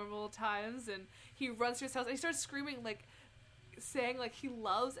in the normal times, and he runs to his house, and he starts screaming, like, saying, like, he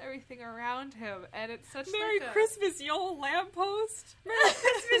loves everything around him, and it's such Merry like Christmas, you old lamppost! Merry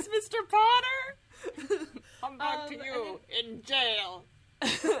Christmas, Mr. Potter! I'm back to you in jail.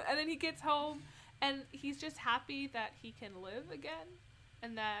 And then he gets home, and he's just happy that he can live again,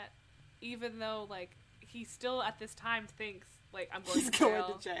 and that even though, like, he still at this time thinks, like, I'm going to going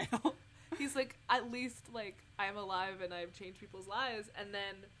jail. to jail. He's like, at least, like, I'm alive and I've changed people's lives. And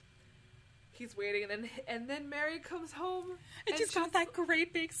then he's waiting, and then Mary comes home. And she's got that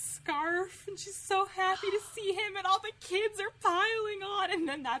great big scarf, and she's so happy to see him, and all the kids are piling on. And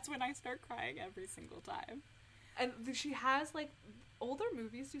then that's when I start crying every single time. And she has, like, older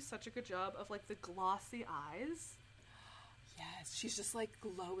movies do such a good job of, like, the glossy eyes. Yes, she's just, like,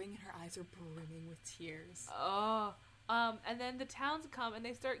 glowing, and her eyes are brimming with tears. Oh, and then the towns come and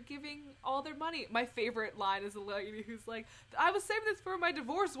they start giving all their money. My favorite line is a lady who's like, I was saving this for my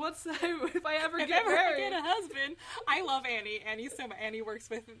divorce once if I ever get married. Get a husband. I love Annie. Annie works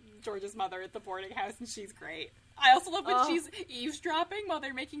with George's mother at the boarding house, and she's great. I also love when she's eavesdropping while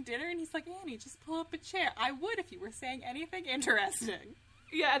they're making dinner, and he's like, Annie, just pull up a chair. I would if you were saying anything interesting.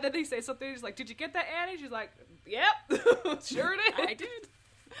 Yeah, and then they say something, he's like, did you get that, Annie? She's like, yep, sure did. I did.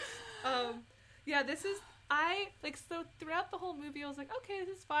 Yeah, this is, so throughout the whole movie, I was like, okay,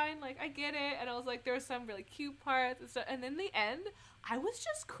 this is fine, like, I get it, and I was like, there were some really cute parts and stuff, and in the end, I was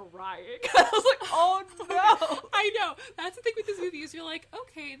just crying. I was like, oh no! I know, that's the thing with this movie, is you're like,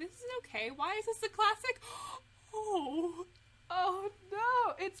 okay, this is okay, why is this a classic? Oh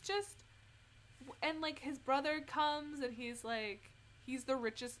no, it's just, and, like, his brother comes, and he's like, you're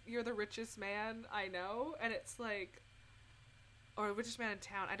the richest man I know, and it's like, or richest man in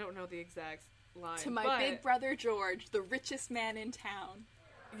town, I don't know the exact line. To my big brother George, the richest man in town.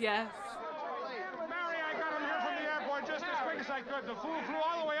 Yes. Mary, I got him here from the airport just as quick as I could. The fool flew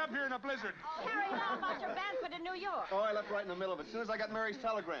all the way up here in a blizzard. Harry, how about your Banford in New York? Oh, I left right in the middle of it. As soon as I got Mary's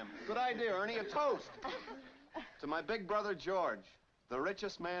telegram. Good idea, Ernie. A toast. To my big brother George, the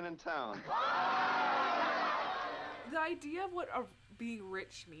richest man in town. The idea of what being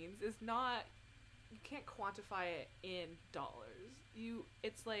rich means is not, you can't quantify it in dollars.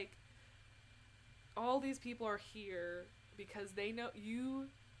 It's like, all these people are here because they know you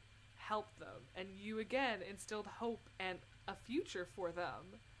helped them, and you again instilled hope and a future for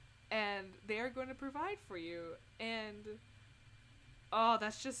them, and they're going to provide for you. And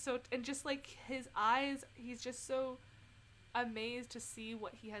that's just so, and just like his eyes, he's just so amazed to see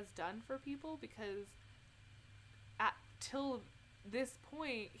what he has done for people, because till this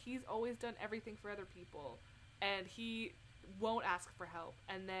point he's always done everything for other people, and he won't ask for help,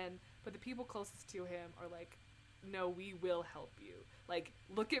 but the people closest to him are like, no, we will help you, like,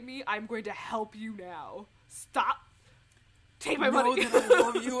 look at me, I'm going to help you now, stop, take my money. That I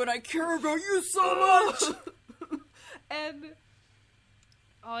love you and I care about you so much. And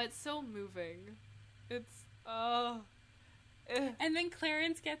it's so moving. It's and then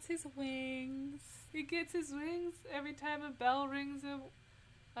Clarence gets his wings. He gets his wings every time a bell rings.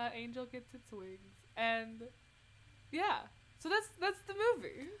 Angel gets its wings, and yeah. So that's the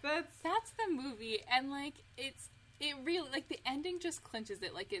movie. That's the movie, and like it really, like, the ending just clinches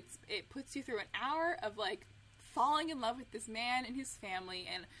it. Like, it puts you through an hour of like falling in love with this man and his family,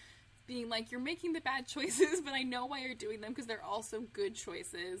 and being like, you're making the bad choices, but I know why you're doing them because they're also good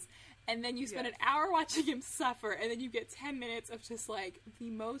choices. And then you spend an hour watching him suffer, and then you get 10 minutes of just like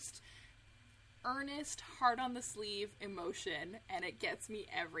the most earnest, heart on the sleeve emotion, and it gets me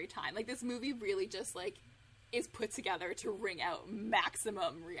every time. Like, this movie really just like is put together to wring out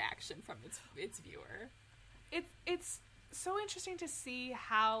maximum reaction from its viewer. It's so interesting to see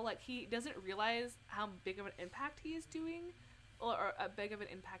how, like, he doesn't realize how big of an impact he is doing, or a big of an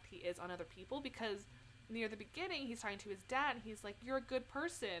impact he is on other people, because near the beginning he's talking to his dad and he's like, you're a good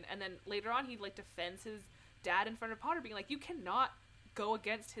person, and then later on he like defends his dad in front of Potter, being like, you cannot go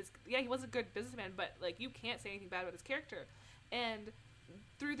against his, he was a good businessman, but like, you can't say anything bad about his character. And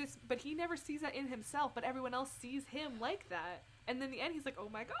through this, but he never sees that in himself, but everyone else sees him like that, and then in the end he's like, oh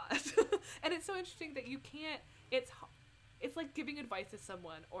my god. And it's so interesting that you can't, it's like giving advice to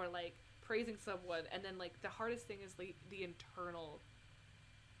someone or like praising someone, and then like the hardest thing is like the internal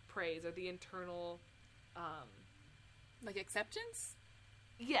praise or the internal like acceptance.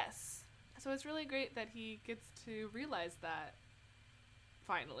 Yes. So it's really great that he gets to realize that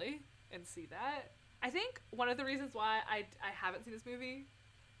finally and see that. I think one of the reasons why I haven't seen this movie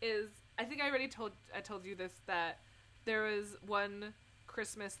is, I think I told you this, that there was one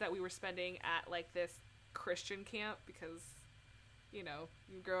Christmas that we were spending at like this Christian camp, because, you know,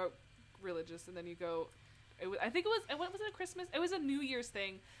 you grow up religious and then you go, I think it was a Christmas, it was a New Year's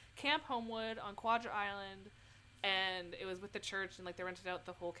thing, Camp Homewood on Quadra Island, and it was with the church, and like they rented out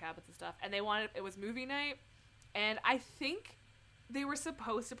the whole cabins and stuff, and it was movie night, and I think they were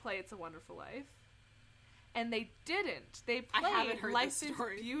supposed to play It's a Wonderful Life, and they didn't. They played I haven't heard Life this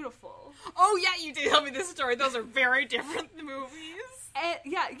story. is Beautiful. Oh yeah, you did tell me this story. Those are very different movies. And,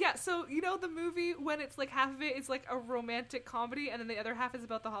 yeah. so you know the movie when it's like half of it is like a romantic comedy and then the other half is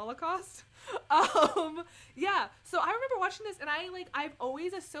about the Holocaust? Yeah, so I remember watching this and I've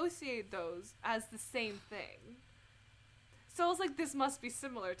always associated those as the same thing. So I was like, this must be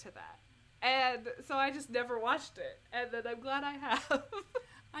similar to that. And so I just never watched it. And then I'm glad I have.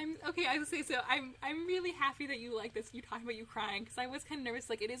 I'm okay. I would say so. I'm really happy that you like this. You talking about you crying because I was kind of nervous.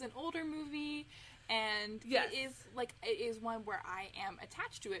 Like, it is an older movie, and Yes. it is one where I am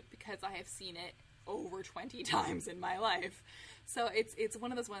attached to it because I have seen it over 20 times in my life. So it's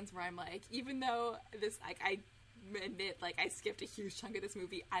one of those ones where I'm like, even though this, like, I admit, like, I skipped a huge chunk of this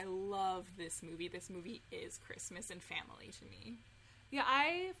movie, I love this movie. This movie is Christmas and family to me. Yeah,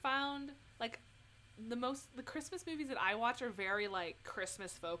 I found like the Christmas movies that I watch are very like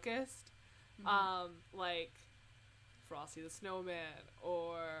Christmas focused. Like Frosty the Snowman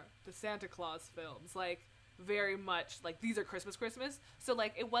or the Santa Claus films, like very much like these are Christmas. So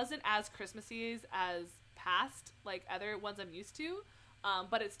like it wasn't as Christmassy as past like other ones I'm used to,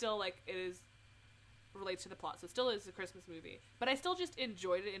 but it's still like it is relates to the plot, so it still is a Christmas movie. But I still just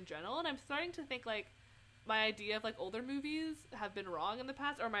enjoyed it in general, and I'm starting to think like my idea of like older movies have been wrong in the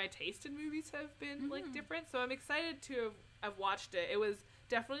past, or my taste in movies have been like different. So I'm excited to have watched it. It was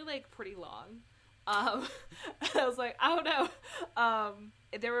definitely like pretty long. I was like, I don't know.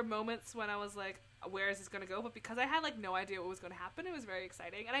 There were moments when I was like, where is this going to go? But because I had like no idea what was going to happen, it was very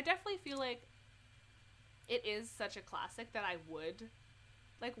exciting. And I definitely feel like it is such a classic that I would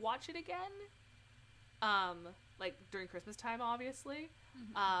like watch it again. Like during Christmas time, obviously.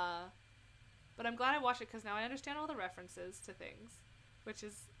 But I'm glad I watched it because now I understand all the references to things, which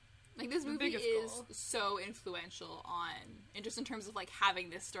is like this the movie biggest is goal. so influential and just in terms of like having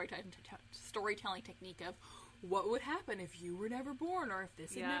this storytelling technique of what would happen if you were never born or if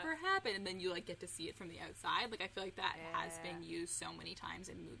this had never happened, and then you like get to see it from the outside. Like I feel like that has been used so many times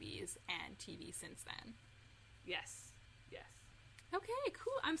in movies and TV since then. Yes. Okay,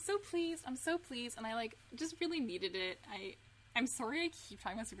 cool. I'm so pleased, and I like just really needed it. I'm sorry I keep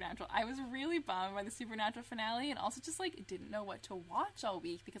talking about Supernatural. I was really bummed by the Supernatural finale, and also just like didn't know what to watch all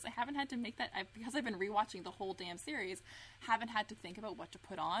week because I haven't had to make that. Because I've been rewatching the whole damn series, haven't had to think about what to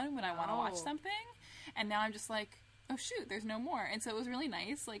put on when I want to watch something, and now I'm just like, oh shoot, there's no more. And so it was really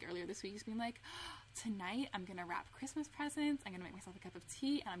nice, like earlier this week, just being like, tonight I'm gonna wrap Christmas presents, I'm gonna make myself a cup of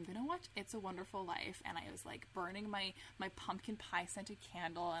tea, and I'm gonna watch It's a Wonderful Life. And I was like burning my pumpkin pie scented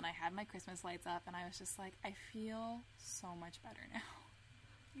candle, and I had my Christmas lights up, and I was just like, I feel so much better now.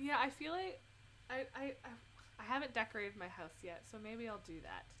 Yeah, I feel like I haven't decorated my house yet, so maybe I'll do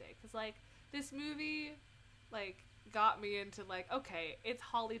that today. Because like this movie like got me into like, okay, it's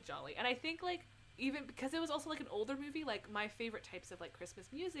holly jolly. And I think like even because it was also like an older movie, like my favorite types of like Christmas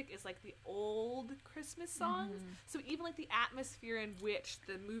music is like the old Christmas songs. So even like the atmosphere in which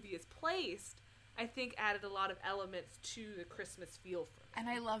the movie is placed, I think added a lot of elements to the Christmas feel for me. And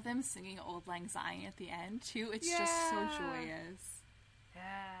I love them singing Auld Lang Syne at the end too. It's just so joyous.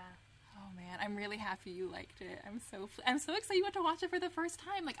 Yeah. Oh man, I'm really happy you liked it. I'm so excited you went to watch it for the first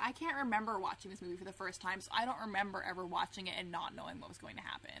time. Like I can't remember watching this movie for the first time, so I don't remember ever watching it and not knowing what was going to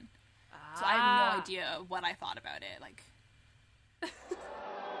happen. So I have no idea what I thought about it. Like,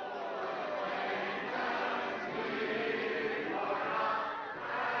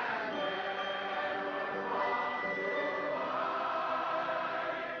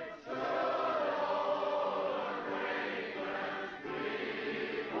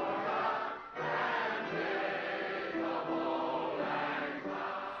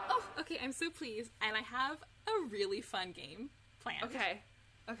 oh, okay, I'm so pleased, and I have a really fun game planned. Okay.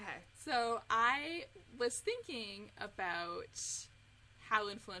 So I was thinking about how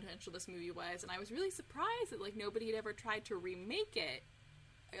influential this movie was, and I was really surprised that like nobody had ever tried to remake it,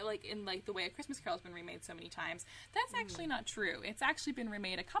 like in like the way A Christmas Carol has been remade so many times. That's actually not true. It's actually been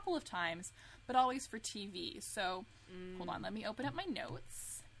remade a couple of times, but always for TV. So hold on, let me open up my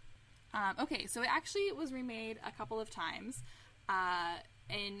notes. Okay, so it actually was remade a couple of times.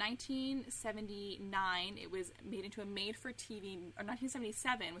 In 1979, it was made into a made-for-TV, or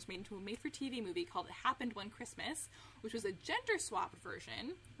 1977 was made into a made-for-TV movie called It Happened One Christmas, which was a gender-swapped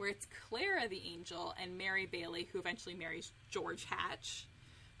version, where it's Clara the Angel and Mary Bailey, who eventually marries George Hatch.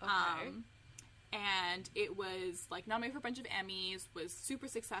 Okay. And it was, like, nominated for a bunch of Emmys, was super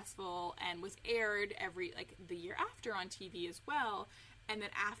successful, and was aired the year after on TV as well. And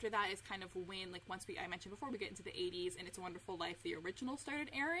then after that is kind of when, like, I mentioned before, we get into the 80s, and It's a Wonderful Life, the original,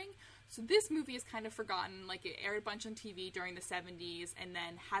 started airing. So this movie is kind of forgotten. Like, it aired a bunch on TV during the 70s, and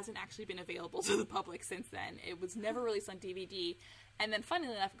then hasn't actually been available to the public since then. It was never released on DVD. And then,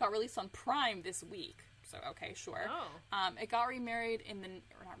 funnily enough, it got released on Prime this week. so okay, sure. Oh. It got remade in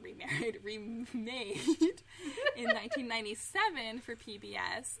 1997 for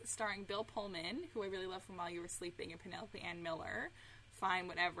PBS, starring Bill Pullman, who I really love from While You Were Sleeping, and Penelope Ann Miller. Fine,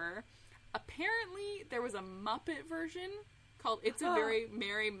 whatever. Apparently, there was a Muppet version called It's a Very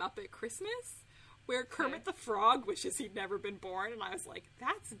Merry Muppet Christmas, where Kermit the Frog wishes he'd never been born, and I was like,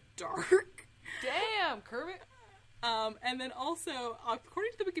 that's dark. Damn, Kermit. And then also,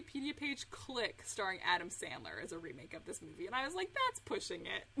 according to the Wikipedia page, Click, starring Adam Sandler, is a remake of this movie, and I was like, that's pushing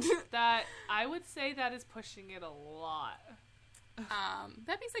it. That, I would say that is pushing it a lot.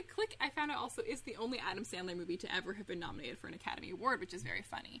 That being said, Click, I found out also, is the only Adam Sandler movie to ever have been nominated for an Academy Award, which is very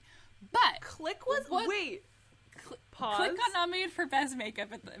funny. But Click was wait. Pause. Click got nominated for best makeup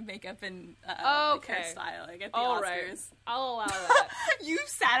and hairstyling at the Oscars. Right. I'll allow that. You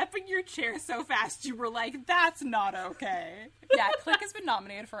sat up in your chair so fast you were like, "That's not okay." Yeah, Click has been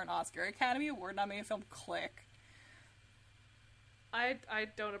nominated for an Oscar, Academy Award nominated film Click. I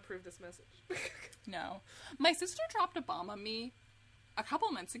don't approve this message. No, my sister dropped a bomb on me a couple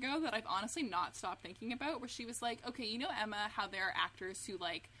months ago that I've honestly not stopped thinking about. Where she was like, "Okay, you know, Emma, how there are actors who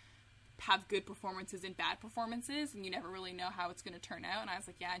like have good performances and bad performances, and you never really know how it's going to turn out." And I was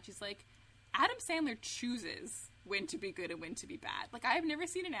like, yeah. And she's like, Adam Sandler chooses when to be good and when to be bad. Like, I've never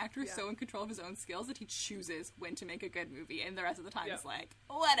seen an actor so in control of his own skills that he chooses when to make a good movie, and the rest of the time is like,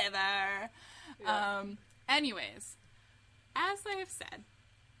 whatever. Anyways, as I have said,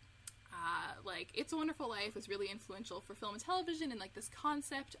 like, It's a Wonderful Life was really influential for film and television, and like this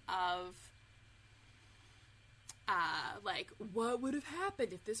concept of like, what would have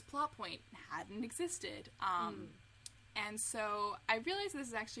happened if this plot point hadn't existed? And so I realized this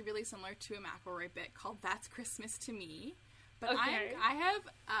is actually really similar to a McElroy bit called That's Christmas to Me. But I have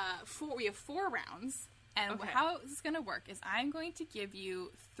we have 4 rounds, and how this is going to work is I'm going to give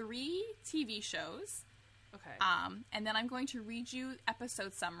you 3 TV shows. Okay. And then I'm going to read you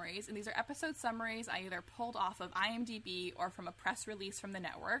episode summaries, and these are episode summaries I either pulled off of IMDb or from a press release from the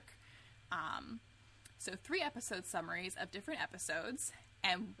network. So 3 episode summaries of different episodes,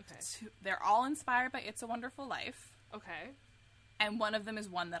 and they're all inspired by It's a Wonderful Life. Okay. And one of them is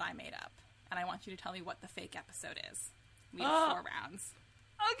one that I made up. And I want you to tell me what the fake episode is. We have 4 rounds.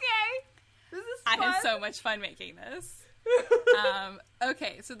 Okay. This is fun. I had so much fun making this.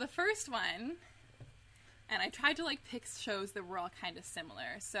 Okay, so the first one, and I tried to like pick shows that were all kind of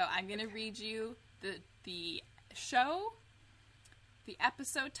similar. So I'm going to read you the show, the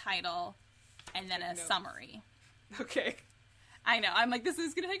episode title, and then a summary. Okay. I know. I'm like, this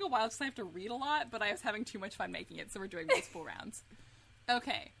is going to take a while because I have to read a lot, but I was having too much fun making it, so we're doing multiple rounds.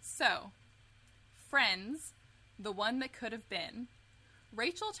 Okay, so Friends, The One That Could Have Been.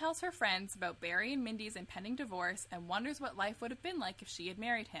 Rachel tells her friends about Barry and Mindy's impending divorce and wonders what life would have been like if she had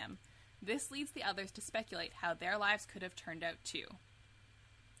married him. This leads the others to speculate how their lives could have turned out too.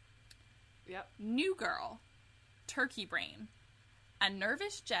 Yep. New Girl, Turkey Brain. A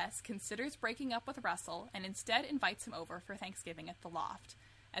nervous Jess considers breaking up with Russell and instead invites him over for Thanksgiving at the loft.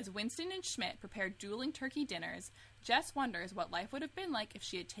 As Winston and Schmidt prepare dueling turkey dinners, Jess wonders what life would have been like if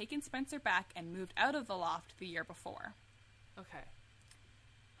she had taken Spencer back and moved out of the loft the year before. Okay.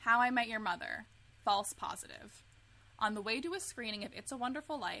 How I Met Your Mother, false positive. On the way to a screening of It's a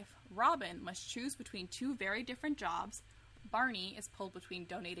Wonderful Life, Robin must choose between 2 very different jobs. Barney is pulled between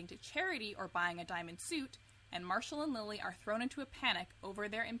donating to charity or buying a diamond suit, and Marshall and Lily are thrown into a panic over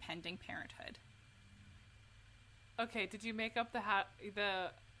their impending parenthood. Okay, did you make up I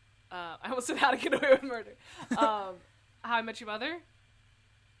almost said How to Get Away with Murder. How I Met Your Mother?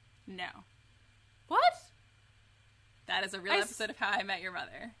 No. What? That is a real episode of How I Met Your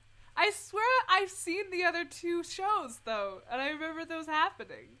Mother. I swear I've seen the other 2 shows, though, and I remember those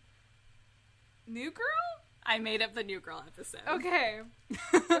happening. New Girl? I made up the New Girl episode. Okay.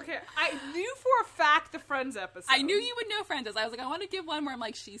 Okay. I knew for a fact the Friends episode. I knew you would know Friends. I was like, I want to give one where I'm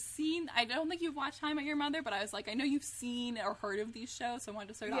like, she's seen. I don't think you've watched How I Met Your Mother, but I was like, I know you've seen or heard of these shows, so I wanted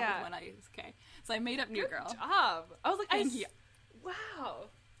to start off with one. Okay. So I made up New Girl. Good job. I was like, wow.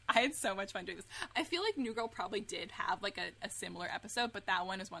 I had so much fun doing this. I feel like New Girl probably did have like a similar episode, but that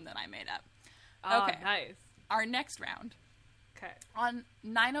one is one that I made up. Okay. Nice. Our next round. Okay. On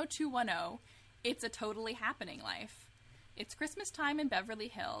 90210, It's a Totally Happening Life. It's Christmas time in Beverly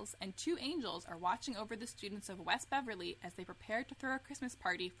Hills, and 2 angels are watching over the students of West Beverly as they prepare to throw a Christmas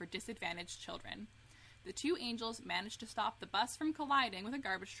party for disadvantaged children. The 2 angels manage to stop the bus from colliding with a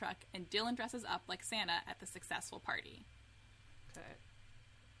garbage truck, and Dylan dresses up like Santa at the successful party. Okay.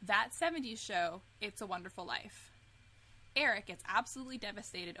 That 70s show, It's a Wonderful Life. Eric gets absolutely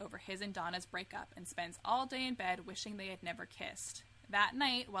devastated over his and Donna's breakup and spends all day in bed wishing they had never kissed. That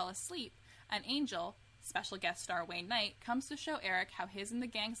night, while asleep, an angel, special guest star Wayne Knight, comes to show Eric how his and the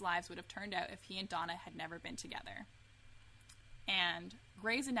gang's lives would have turned out if he and Donna had never been together. And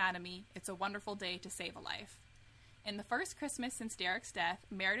Grey's Anatomy, It's a Wonderful Day to Save a Life. In the first Christmas since Derek's death,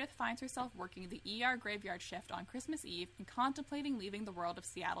 Meredith finds herself working the ER graveyard shift on Christmas Eve and contemplating leaving the world of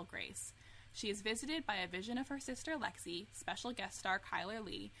Seattle Grace. She is visited by a vision of her sister Lexi, special guest star Kyler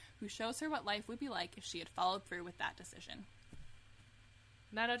Lee, who shows her what life would be like if she had followed through with that decision.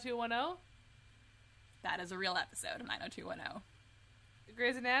 90210? That is a real episode of 90210.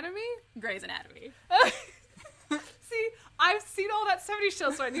 Grey's Anatomy? Grey's Anatomy. See, I've seen all that 70s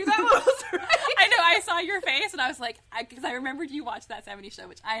show, so I knew that one was right. I know, I saw your face, and I was like, because I remembered you watched that 70s show,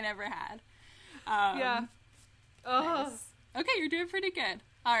 which I never had. Yeah. Nice. Okay, you're doing pretty good.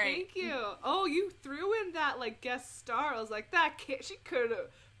 All right. Thank you. Oh, you threw in that, like, guest star. I was like, that kid, she could have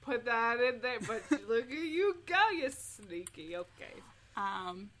put that in there, but look at you go, you sneaky. Okay.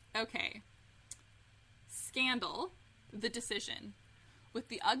 Okay. Scandal, The Decision. With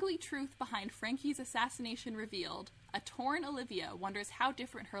the ugly truth behind Frankie's assassination revealed, a torn Olivia wonders how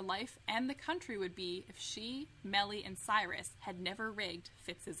different her life and the country would be if she, Mellie, and Cyrus had never rigged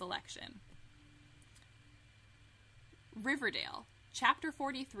Fitz's election. Riverdale, Chapter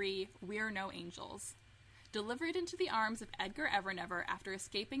 43, We're No Angels. Delivered into the arms of Edgar Evernever after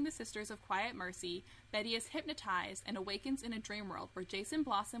escaping the Sisters of Quiet Mercy, Betty is hypnotized and awakens in a dream world where Jason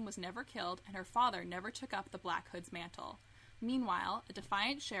Blossom was never killed and her father never took up the Black Hood's mantle. Meanwhile, a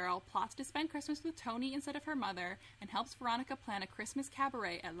defiant Cheryl plots to spend Christmas with Tony instead of her mother and helps Veronica plan a Christmas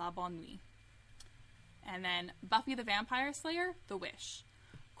cabaret at La Bonne Nuit. And then Buffy the Vampire Slayer, The Wish.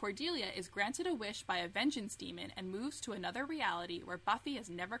 Cordelia is granted a wish by a vengeance demon and moves to another reality where Buffy has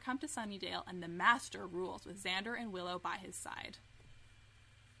never come to Sunnydale and the Master rules with Xander and Willow by his side.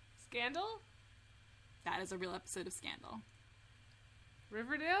 Scandal? That is a real episode of Scandal.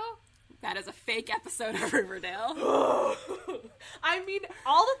 Riverdale? That is a fake episode of Riverdale. I mean,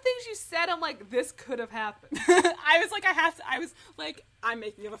 all the things you said, I'm like, this could have happened. I'm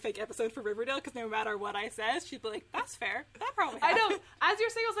making up a fake episode for Riverdale because no matter what I says, she'd be like, that's fair. That probably I happened. know. As you're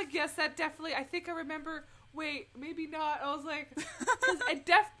saying, I was like, yes, that definitely, I think I remember, wait, maybe not. I was like,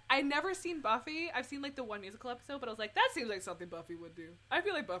 because I never seen Buffy. I've seen like the one musical episode, but I was like, that seems like something Buffy would do. I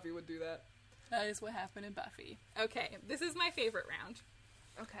feel like Buffy would do that. That is what happened in Buffy. Okay, this is my favorite round.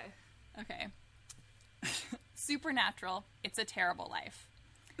 Okay. Supernatural, It's a Terrible Life.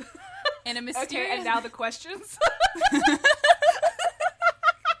 In a mysterious... Okay, and now the questions?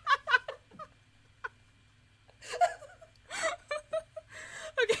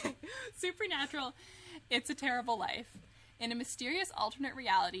 Okay, Supernatural, It's a Terrible Life. In a mysterious alternate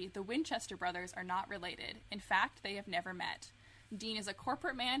reality, the Winchester brothers are not related. In fact, they have never met. Dean is a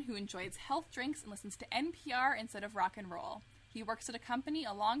corporate man who enjoys health drinks and listens to NPR instead of rock and roll. He works at a company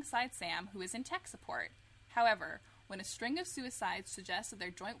alongside Sam, who is in tech support. However, when a string of suicides suggests that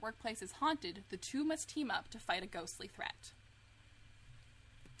their joint workplace is haunted, the two must team up to fight a ghostly threat.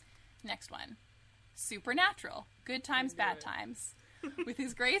 Next one. Supernatural. Good Times, Bad Times. With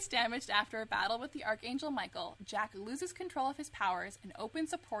his grace damaged after a battle with the Archangel Michael, Jack loses control of his powers and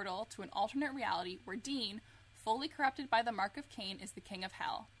opens a portal to an alternate reality where Dean, fully corrupted by the Mark of Cain, is the king of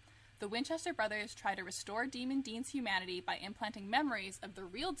hell. The Winchester brothers try to restore Demon Dean's humanity by implanting memories of the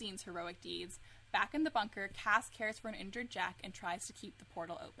real Dean's heroic deeds. Back in the bunker, Cass cares for an injured Jack and tries to keep the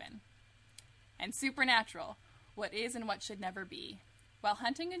portal open. And Supernatural, What Is and What Should Never Be. While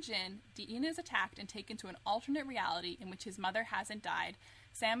hunting a djinn, Dean is attacked and taken to an alternate reality in which his mother hasn't died.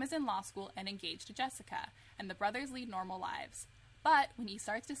 Sam is in law school and engaged to Jessica, and the brothers lead normal lives. But when he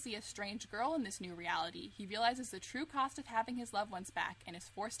starts to see a strange girl in this new reality, he realizes the true cost of having his loved ones back and is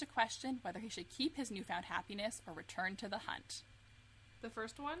forced to question whether he should keep his newfound happiness or return to the hunt. The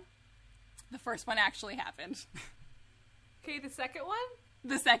first one? The first one actually happened. Okay, the second one?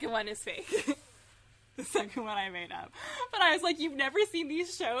 The second one is fake. The second one I made up. But I was like, you've never seen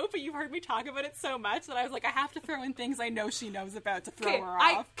these shows, but you've heard me talk about it so much that I was like, I have to throw in things I know she knows about to throw her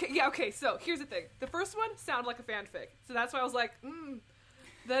off. Okay, so here's the thing. The first one sounded like a fanfic. So that's why I was like,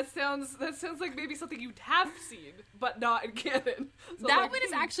 that sounds like maybe something you'd have seen, but not in canon. So that one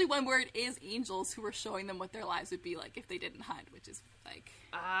is actually one where it is angels who are showing them what their lives would be like if they didn't hunt, which is like...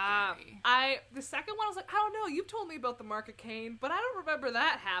 The second one I was like, I don't know, you've told me about the Mark of Cain, but I don't remember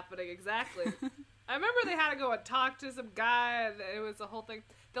that happening exactly. I remember they had to go and talk to some guy, and it was a whole thing.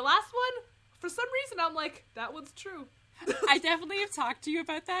 The last one, for some reason, I'm like, that one's true. I definitely have talked to you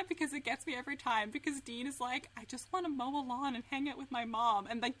about that because it gets me every time, because Dean is like, I just want to mow a lawn and hang out with my mom,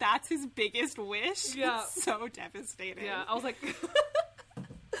 and like that's his biggest wish. Yeah. It's so devastating. Yeah, I was like,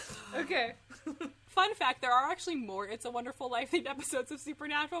 okay. Fun fact, there are actually more It's a Wonderful Life themed episodes of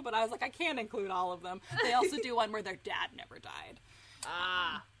Supernatural, but I was like, I can't include all of them. They also do one where their dad never died.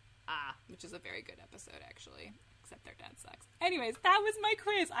 Which is a very good episode, actually. Except their dad sucks. Anyways, that was my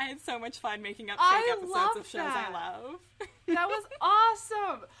quiz. I had so much fun making up fake episodes of shows I love. That was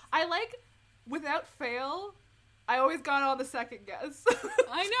awesome. I like, without fail, I always got on the second guess.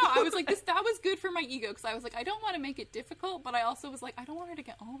 I know. I was like, that was good for my ego, because I was like, I don't want to make it difficult, but I also was like, I don't want her to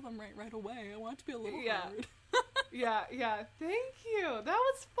get all of them right away. I want it to be a little hard. Yeah. Thank you. That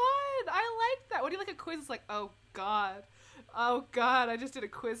was fun. I like that. When you like a quiz, it's like, oh god, I just did a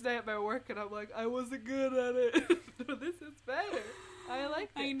quiz night at my work, and I'm like, I wasn't good at it. This is better. I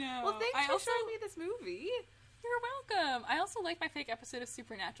liked it. I know. Well, thanks for showing me this movie. You're welcome. I also like my fake episode of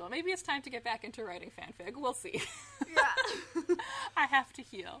Supernatural. Maybe it's time to get back into writing fanfic. We'll see. Yeah. I have to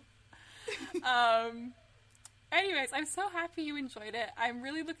heal. Anyways, I'm so happy you enjoyed it. I'm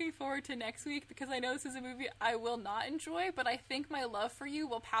really looking forward to next week, because I know this is a movie I will not enjoy, but I think my love for you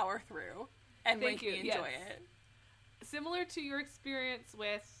will power through and make me enjoy it. Similar to your experience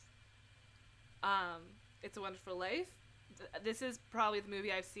with It's a Wonderful Life, this is probably the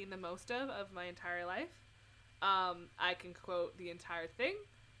movie I've seen the most of my entire life. I can quote the entire thing,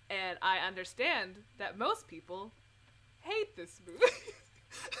 and I understand that most people hate this movie.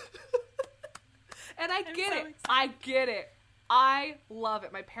 And I get it. I get it. I love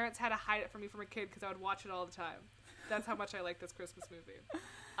it. My parents had to hide it from me from a kid because I would watch it all the time. That's how much I like this Christmas movie.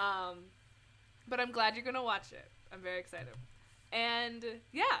 But I'm glad you're going to watch it. I'm very excited. And,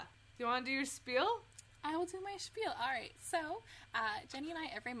 yeah. Do you want to do your spiel? I will do my spiel. All right. So, Jenny and I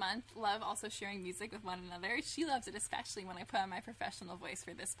every month love also sharing music with one another. She loves it, especially when I put on my professional voice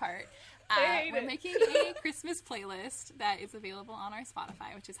for this part. We're making a Christmas playlist that is available on our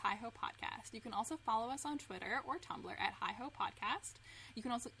Spotify, which is Hi Ho Podcast. You can also follow us on Twitter or Tumblr at Hi Ho Podcast. You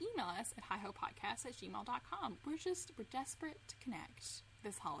can also email us at hihopodcast@gmail.com. We're desperate to connect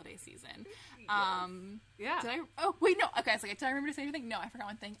this holiday season. Yeah. Okay, did I remember to say anything? No, I forgot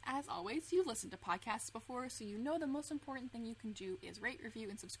one thing. As always, you've listened to podcasts before, so you know the most important thing you can do is rate, review,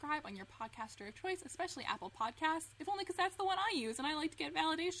 and subscribe on your podcaster of choice, especially Apple Podcasts, if only because that's the one I use, and I like to get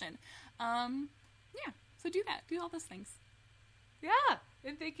validation. So do that. Do all those things. Yeah,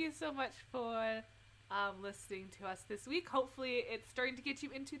 and thank you so much for listening to us this week. Hopefully it's starting to get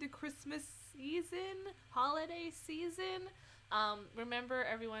you into the Christmas season, holiday season. Remember,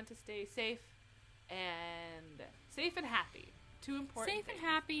 everyone, to stay safe and happy. Two important Safe things. and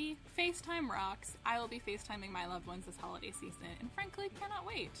happy. FaceTime rocks. I will be FaceTiming my loved ones this holiday season, and frankly, cannot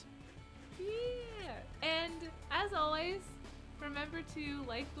wait. Yeah. And as always, remember to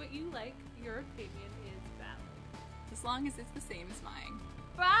like what you like. Your opinion is valid. As long as it's the same as mine.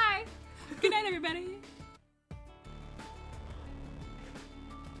 Bye! Good night, everybody!